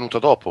pubblicità che è venuta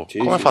dopo. Sì,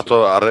 Come ha sì, sì.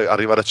 fatto a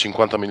arrivare a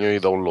 50 milioni di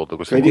download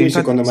questo E Credimi, qua?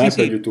 infatti, secondo me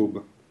sì, è per sì,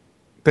 YouTube.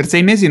 per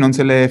 6 mesi non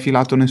se l'è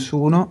filato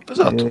nessuno,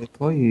 Esatto. e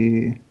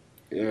poi...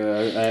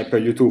 È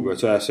per YouTube,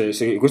 cioè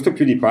se questo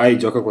PewDiePie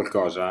gioca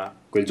qualcosa,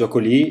 quel gioco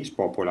lì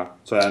spopola,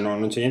 cioè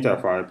non c'è niente da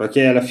fare,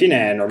 perché alla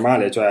fine è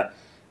normale, cioè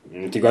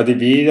ti guardi il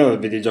video,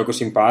 vedi il gioco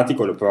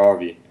simpatico, lo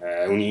provi,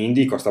 è un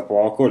indie, costa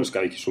poco, lo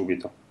scarichi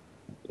subito.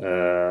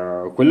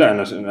 Quella è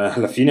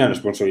alla fine è una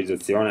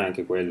sponsorizzazione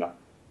anche quella,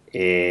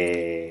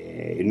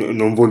 e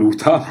non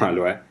voluta, ma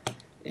lo è.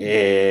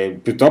 E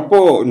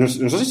purtroppo non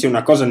so se sia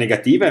una cosa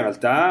negativa, in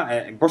realtà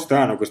è un po'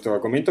 strano questo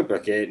argomento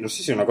perché non so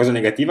se sia una cosa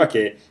negativa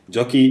che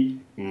giochi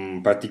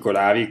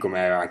particolari come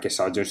anche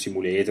Surgeon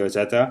Simulator,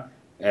 eccetera,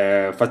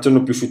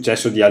 facciano più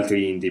successo di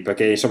altri indie,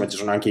 perché insomma ci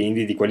sono anche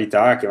indie di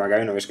qualità che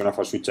magari non riescono a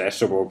fare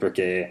successo proprio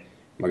perché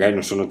magari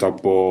non sono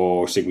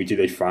troppo seguiti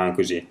dai fan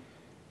così.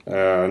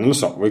 Non lo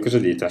so, voi cosa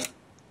dite?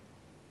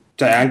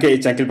 Cioè,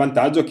 c'è anche il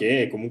vantaggio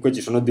che comunque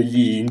ci sono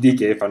degli indie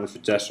che fanno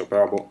successo,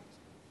 però boh.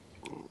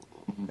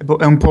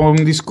 È un po'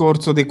 un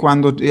discorso di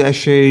quando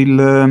esce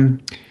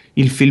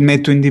il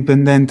filmetto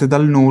indipendente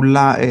dal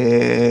nulla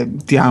e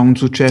ti ha un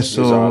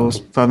successo Esatto.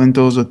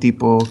 spaventoso,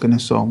 tipo, che ne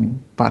so, un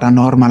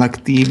Paranormal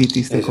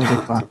Activity, queste cose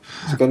qua. Esatto,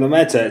 secondo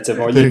me c'è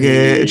voglia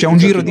Perché c'è di un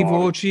giro giochi di nuovi.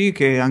 voci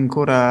che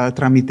ancora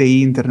tramite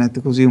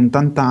internet, così un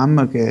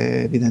tantam,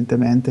 che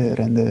evidentemente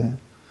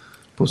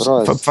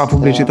Però fa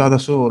pubblicità da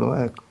solo,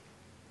 ecco.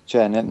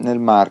 cioè, nel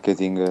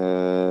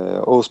marketing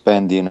o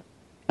spendi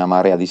una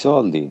marea di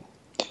soldi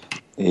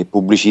e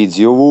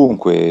pubblicizzi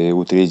ovunque,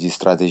 utilizzi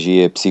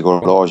strategie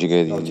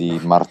psicologiche di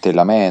Logico.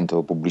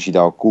 martellamento,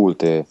 pubblicità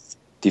occulte,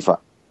 ti fa,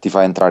 ti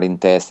fa entrare in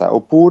testa,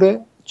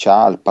 oppure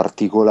c'ha il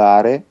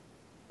particolare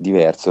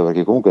diverso,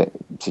 perché comunque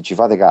se ci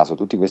fate caso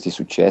tutti questi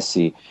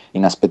successi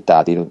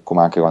inaspettati,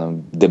 come anche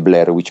quando The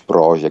Blair Witch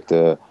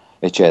Project,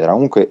 eccetera,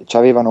 comunque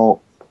avevano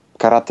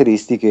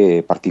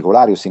caratteristiche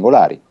particolari o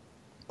singolari,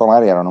 poi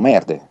magari erano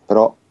merde,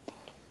 però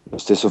lo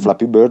stesso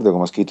Flappy Bird,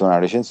 come ho scritto nella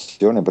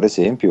recensione, per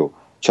esempio,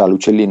 c'ha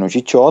l'uccellino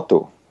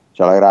cicciotto,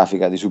 c'ha la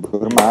grafica di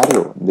Super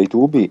Mario, dei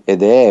tubi,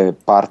 ed è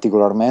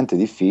particolarmente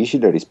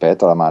difficile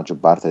rispetto alla maggior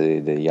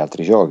parte degli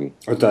altri giochi.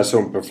 Oltre ad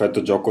essere un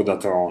perfetto gioco da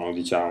trono,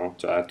 diciamo,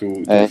 cioè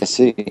tu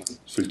Sì,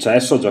 sul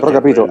cesso però giochi a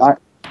capito, quello,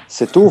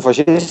 se tu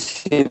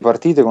facessi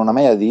partite con una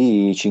media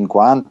di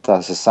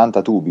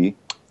 50-60 tubi,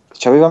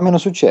 ci aveva meno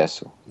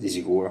successo. di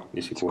sicuro,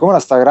 di Siccome sicuro. la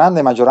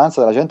stragrande maggioranza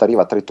della gente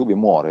arriva a 3 tubi e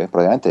muore,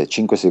 praticamente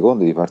 5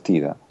 secondi di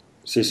partita.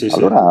 Sì, sì, sì.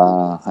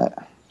 Allora,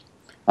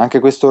 anche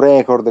questo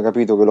record,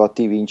 capito, che lo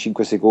attivi in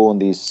 5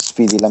 secondi,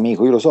 sfidi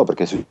l'amico, io lo so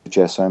perché è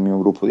successo nel mio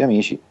gruppo di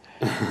amici,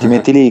 ti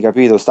metti lì,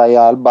 capito, stai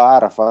al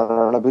bar a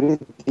fare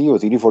l'aperitivo,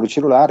 tiri fuori il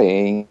cellulare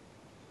e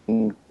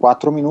in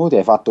 4 minuti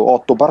hai fatto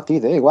 8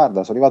 partite e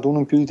guarda, sono arrivato uno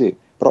in più di te.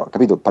 Però,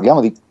 capito,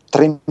 parliamo di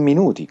 3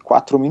 minuti,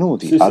 4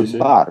 minuti Sì, sì, al sì.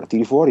 bar,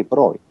 tiri fuori,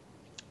 provi.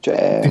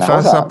 Cioè, è Ti una fa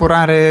cosa...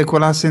 assaporare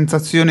quella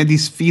sensazione di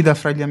sfida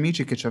fra gli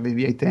amici che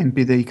c'avevi ai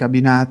tempi dei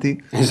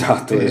cabinati.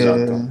 Esatto,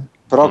 esatto. E...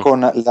 però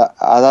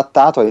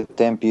adattato ai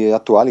tempi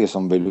attuali che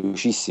sono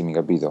velocissimi,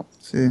 capito?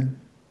 Sì.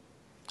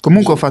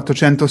 Comunque ho fatto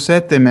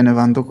 107 e me ne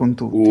vanto con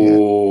tutti.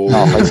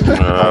 No, fai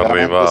schifo. È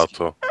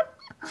arrivato.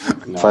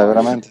 No. Fai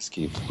veramente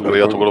schifo. È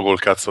arrivato quello col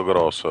cazzo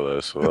grosso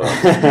adesso.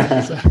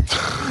 dai.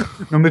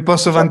 Non mi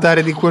posso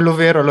vantare di quello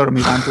vero, allora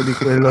mi vanto di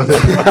quello del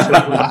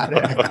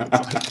cellulare.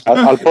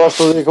 Al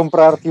posto di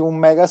comprarti un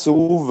mega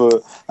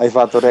SUV, hai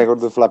fatto il record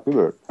del Flappy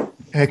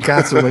Bird.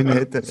 Cazzo vuoi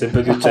mettere?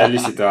 Sempre di uccelli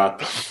si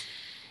tratta.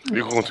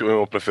 Io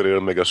continuo a preferire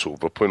il Mega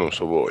Sub, poi non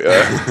so voi.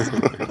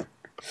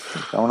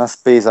 È una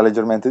spesa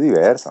leggermente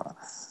diversa.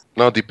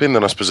 No, dipende da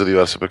una spesa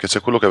diversa, perché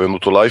c'è quello che ha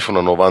venduto l'iPhone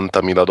a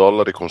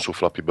 $90.000 con su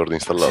Flappy Bird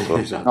installato.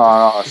 Esatto.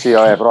 No, sì,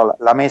 vabbè, però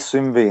l'ha messo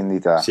in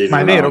vendita. Sì, Ma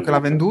è non vero l'ho che l'ha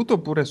venduto. venduto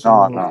oppure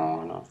solo...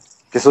 No.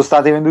 Che sono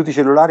stati venduti i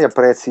cellulari a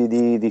prezzi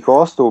di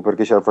costo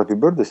perché c'era il Flappy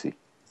Bird, sì.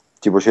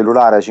 Tipo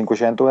cellulare a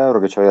 500 euro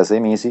che aveva 6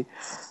 mesi,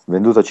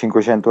 venduto a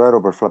 500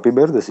 euro per Flappy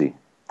Bird, sì.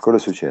 Quello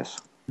è successo.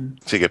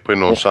 Sì, che poi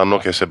non sanno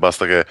che se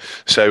basta che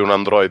se hai un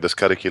Android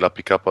scarichi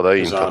l'APK da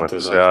internet, Esatto.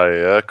 se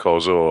hai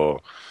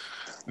coso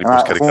li puoi Ma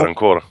scaricare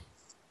ancora.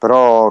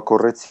 Però,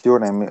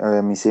 correzione,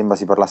 mi sembra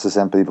si parlasse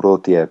sempre di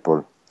prodotti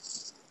Apple.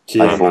 Sì,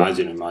 iPhone.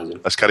 immagino.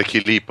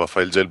 Scarichi l'IPA,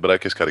 fai il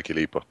jailbreak e scarichi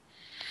l'IPA.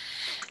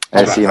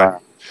 Vabbè, Sì, ma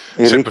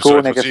il sempre il riccone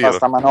solito che giro. fa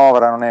sta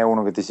manovra non è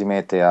uno che ti si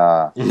mette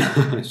a Sì,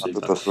 tutto esatto.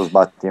 questo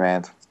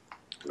sbattimento.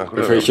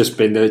 Preferisce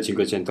spendere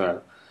 500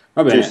 euro.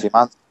 Va bene. Sì,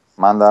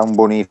 manda un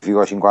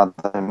bonifico a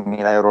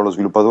 50.000 euro allo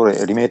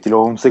sviluppatore,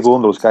 rimettilo un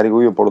secondo, lo scarico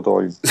io e poi lo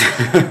togli.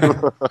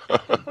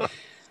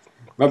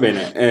 Va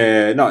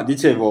bene, no,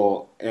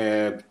 dicevo,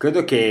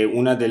 credo che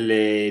una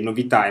delle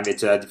novità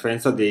invece, a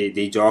differenza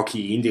dei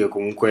giochi indie, che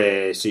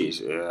comunque sì,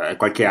 è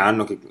qualche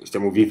anno che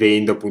stiamo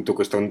vivendo appunto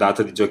questa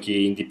ondata di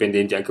giochi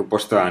indipendenti anche un po'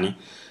 strani,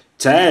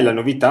 c'è la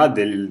novità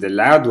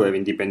dell'hardware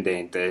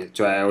indipendente,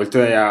 cioè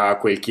oltre a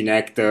quel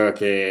Kinect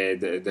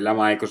della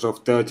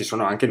Microsoft ci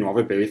sono anche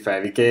nuove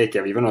periferiche che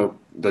arrivano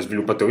da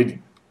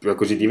sviluppatori per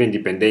così dire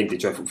indipendenti,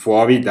 cioè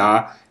fuori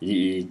da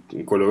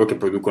coloro che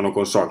producono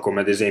console,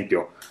 come ad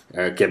esempio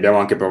che abbiamo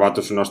anche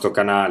provato sul nostro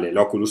canale,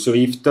 l'Oculus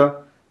Rift,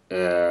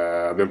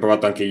 abbiamo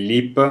provato anche il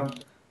Leap,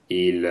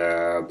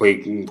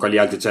 poi quali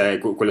altri c'è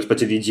quella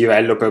specie di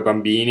girello per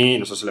bambini,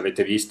 non so se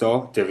l'avete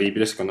visto,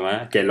 terribile secondo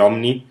me, che è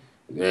l'Omni,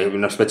 è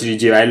una specie di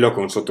girello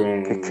con sotto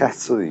un... Che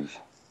cazzo dici?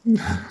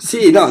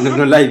 Sì, no,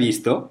 non l'hai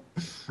visto?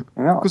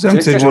 No, Cos'è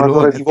un cerca-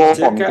 seggiolone? tipo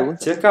Cerca,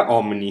 vomito. cerca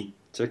Omni,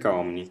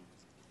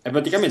 è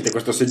praticamente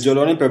questo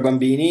seggiolone per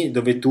bambini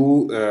dove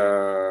tu,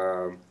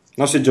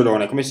 no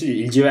seggiolone, come si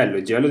dice? Il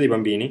girello dei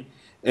bambini,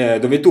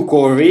 dove tu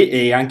corri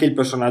e anche il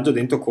personaggio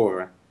dentro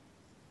corre.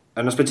 È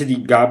una specie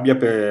di gabbia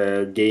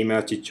per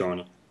gamer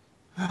ciccioni.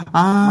 Ma che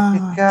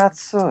Ah,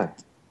 cazzo è?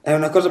 È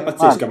una cosa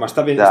pazzesca, ma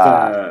sta dai.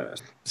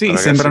 sì,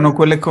 Ragazzi, sembrano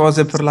quelle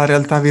cose per la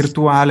realtà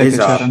virtuale che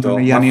Esatto, c'erano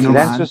negli ma anni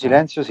Silenzio,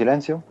 90.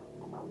 silenzio.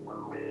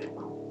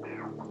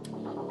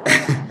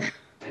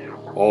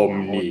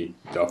 Omni,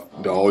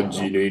 da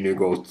oggi nei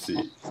negozi.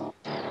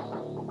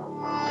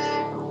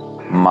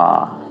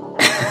 Ma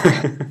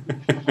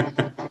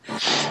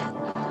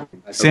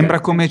Sembra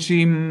come si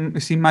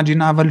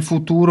immaginava il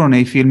futuro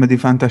nei film di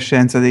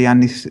fantascienza degli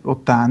anni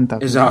 80.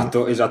 così.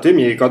 Esatto. Io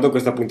mi ricordo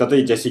questa puntata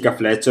di Jessica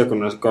Fletcher con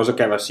una cosa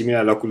che era simile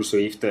all'Oculus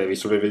Rift e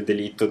risolveva il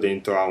delitto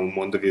dentro a un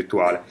mondo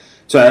virtuale.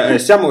 Cioè,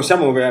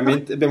 siamo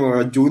veramente, abbiamo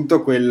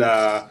raggiunto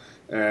quella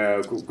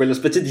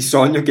specie di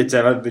sogno che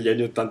c'era negli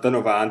anni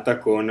 80-90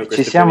 con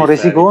queste ci siamo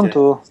resi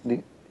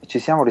periferiche.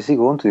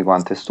 conto di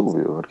quanto è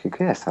stupido, perché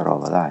che è sta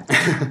roba, dai?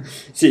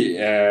 Sì,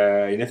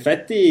 in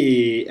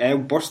effetti è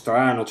un po'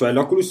 strano, cioè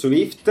l'Oculus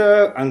Rift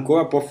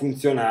ancora può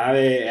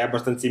funzionare, è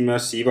abbastanza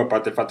immersivo, a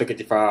parte il fatto che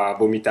ti fa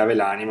vomitare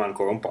l'anima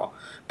ancora un po',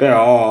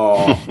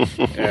 però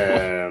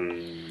ha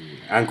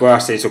ancora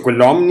senso.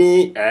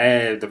 Quell'Omni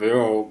è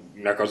davvero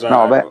una cosa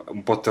No, beh.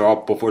 un po'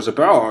 troppo forse,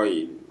 però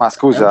Ma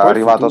scusa, è un po' il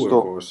arrivato a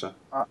futuro, sto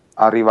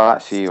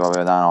forse. sì,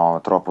 vabbè, dai, no,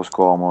 troppo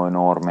scomodo,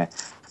 enorme.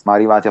 Ma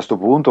arrivati a sto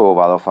punto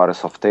vado a fare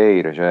soft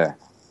air, cioè.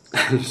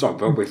 Non so,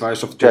 però puoi fare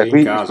software Cioè,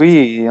 in casa.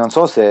 qui non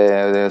so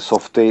se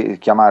soft air,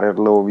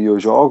 chiamarlo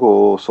videogioco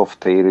o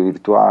soft air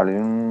virtuale.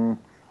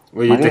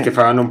 Voi Ma dite che- che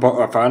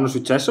faranno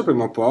successo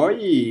prima o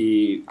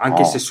poi,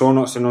 anche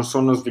No. se non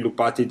sono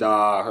sviluppati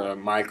da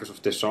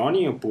Microsoft e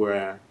Sony,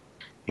 oppure...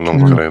 Non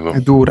Mm, credo. È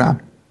dura.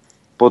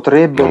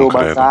 Potrebbero Non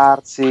credo.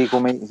 basarsi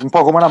un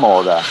po' come la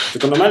moda.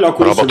 Secondo me Una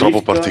l'Oculus roba troppo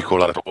Rift,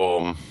 particolare,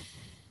 troppo...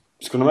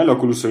 secondo me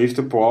l'Oculus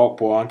Rift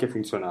può anche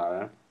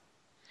funzionare.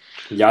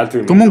 Gli altri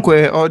meno.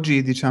 Comunque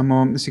oggi,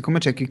 diciamo, siccome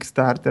c'è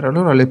Kickstarter,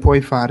 allora le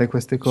puoi fare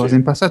queste cose. Sì.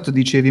 In passato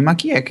dicevi, ma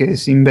chi è che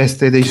si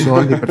investe dei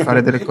soldi per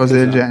fare delle cose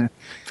del Esatto. genere?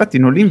 Infatti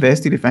non li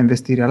investi, li fai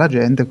investire alla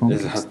gente con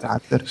Esatto.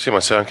 Kickstarter. Sì, ma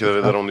c'è anche da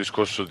vedere un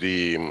discorso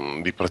di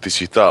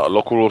praticità.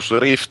 L'Oculus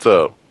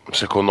Rift,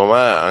 secondo me,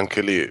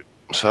 anche lì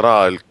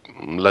sarà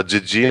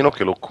l'aggeggino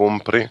che lo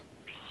compri,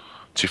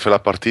 ci fai la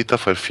partita,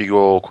 fai il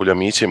figo con gli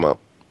amici, ma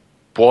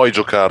puoi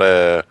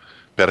giocare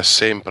per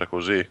sempre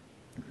così?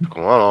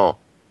 Secondo me no.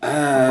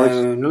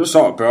 Non lo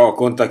so, però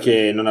conta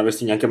che non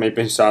avresti neanche mai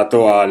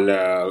pensato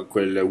al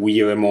quel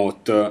Wii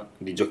Remote,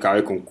 di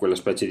giocare con quella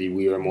specie di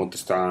Wii Remote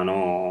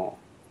strano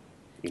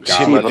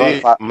Sì,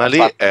 ma lì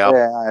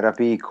era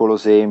piccolo,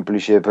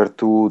 semplice per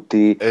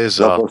tutti.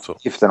 Esatto.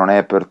 Shift non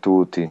è per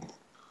tutti.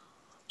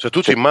 Cioè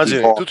tu ti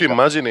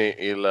immagini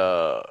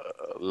il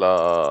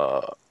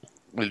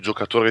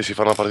giocatore che si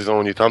fa una partita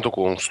ogni tanto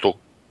con sto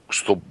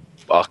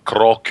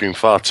accrocchio in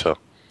faccia.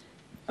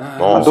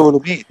 Ma dove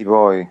lo metti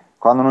poi?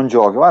 Quando non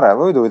giochi? Guarda,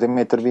 voi dovete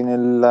mettervi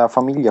nella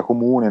famiglia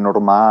comune,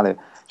 normale.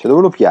 Cioè,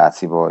 dove lo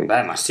piazzi poi?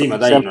 Beh, ma sì, ma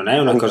dai, non è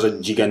una cosa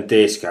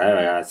gigantesca,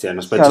 ragazzi.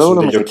 Hanno specie dove su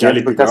lo degli metti?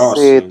 occhiali più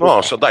Cassetto?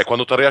 grossi. No, dai,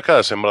 quando torni a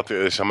casa sembra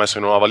che sia messo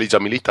in una valigia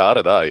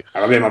militare, dai.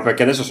 Vabbè, ma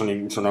perché adesso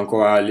sono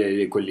ancora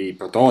quelli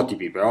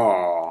prototipi,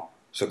 però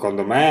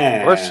secondo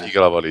me... Però è figa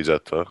la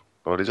valigetta. La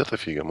valigetta è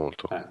figa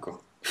molto.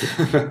 Ecco.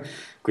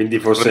 Quindi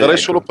forse... Prenderei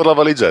ecco. solo per la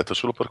valigetta,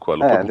 solo per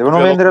quello. Poi Devono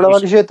vendere la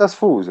valigetta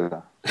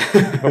sfusa.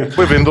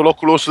 Poi vendo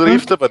l'Oculus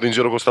Rift e vado in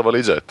giro con sta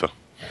valigetta.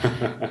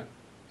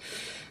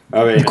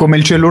 Come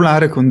il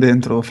cellulare con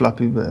dentro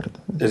Flappy Bird.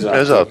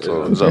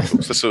 Esatto.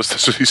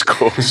 Stesso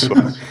discorso.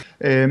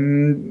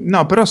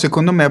 No, però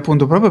secondo me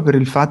appunto proprio per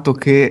il fatto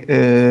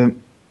che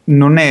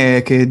non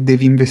è che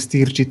devi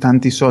investirci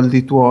tanti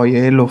soldi tuoi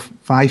e lo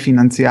fai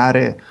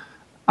finanziare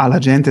alla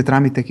gente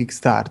tramite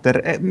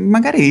Kickstarter,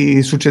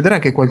 magari succederà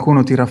che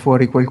qualcuno tira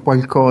fuori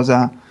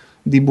qualcosa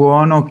di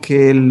buono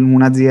che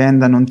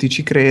un'azienda non ti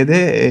ci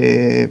crede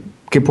e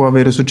che può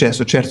avere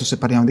successo. Certo, se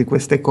parliamo di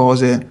queste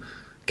cose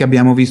che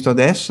abbiamo visto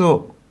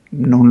adesso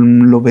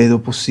non lo vedo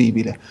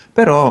possibile,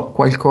 però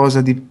qualcosa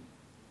di,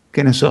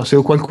 che ne so,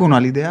 se qualcuno ha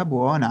l'idea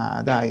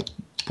buona, dai,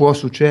 può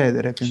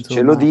succedere che, insomma...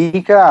 Ce lo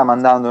dica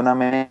mandando una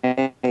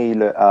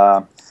mail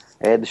a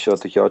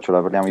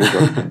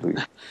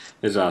headshot@parliamodigiochi.it.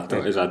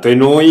 Esatto, e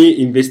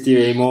noi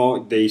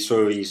investiremo dei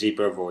sorrisi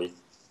per voi.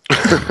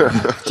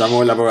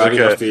 Facciamo lavorare i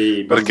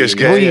nostri perché bambini.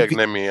 Sgay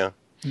è mia.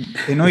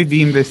 E noi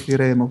vi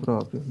investiremo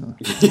proprio, no?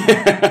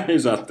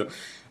 Esatto,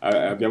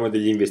 abbiamo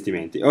degli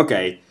investimenti.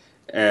 Ok,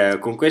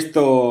 con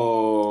questa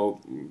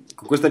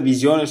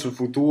visione sul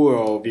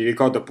futuro vi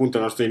ricordo appunto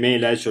la nostra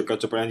email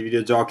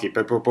 @videogiochi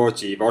per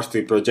proporci i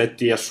vostri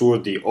progetti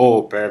assurdi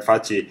o per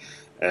farci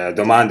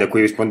domande a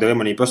cui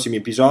risponderemo nei prossimi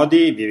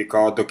episodi. Vi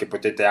ricordo che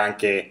potete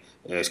anche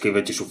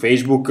scriverci su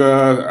Facebook,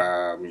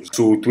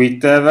 su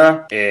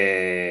Twitter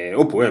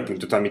oppure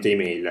appunto tramite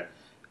email.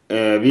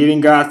 Vi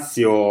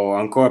ringrazio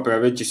ancora per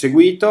averci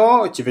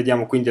seguito, ci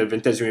vediamo quindi al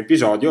 20°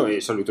 episodio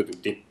e saluto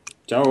tutti.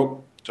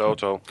 Ciao Ciao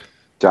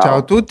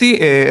a tutti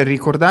e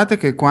ricordate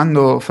che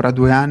quando fra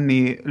 2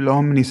 anni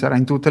l'Omni sarà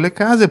in tutte le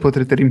case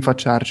potrete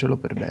rinfacciarcelo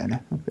per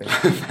bene.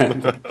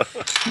 Okay.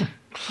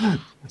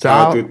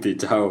 Ciao a tutti,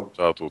 ciao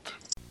a tutti.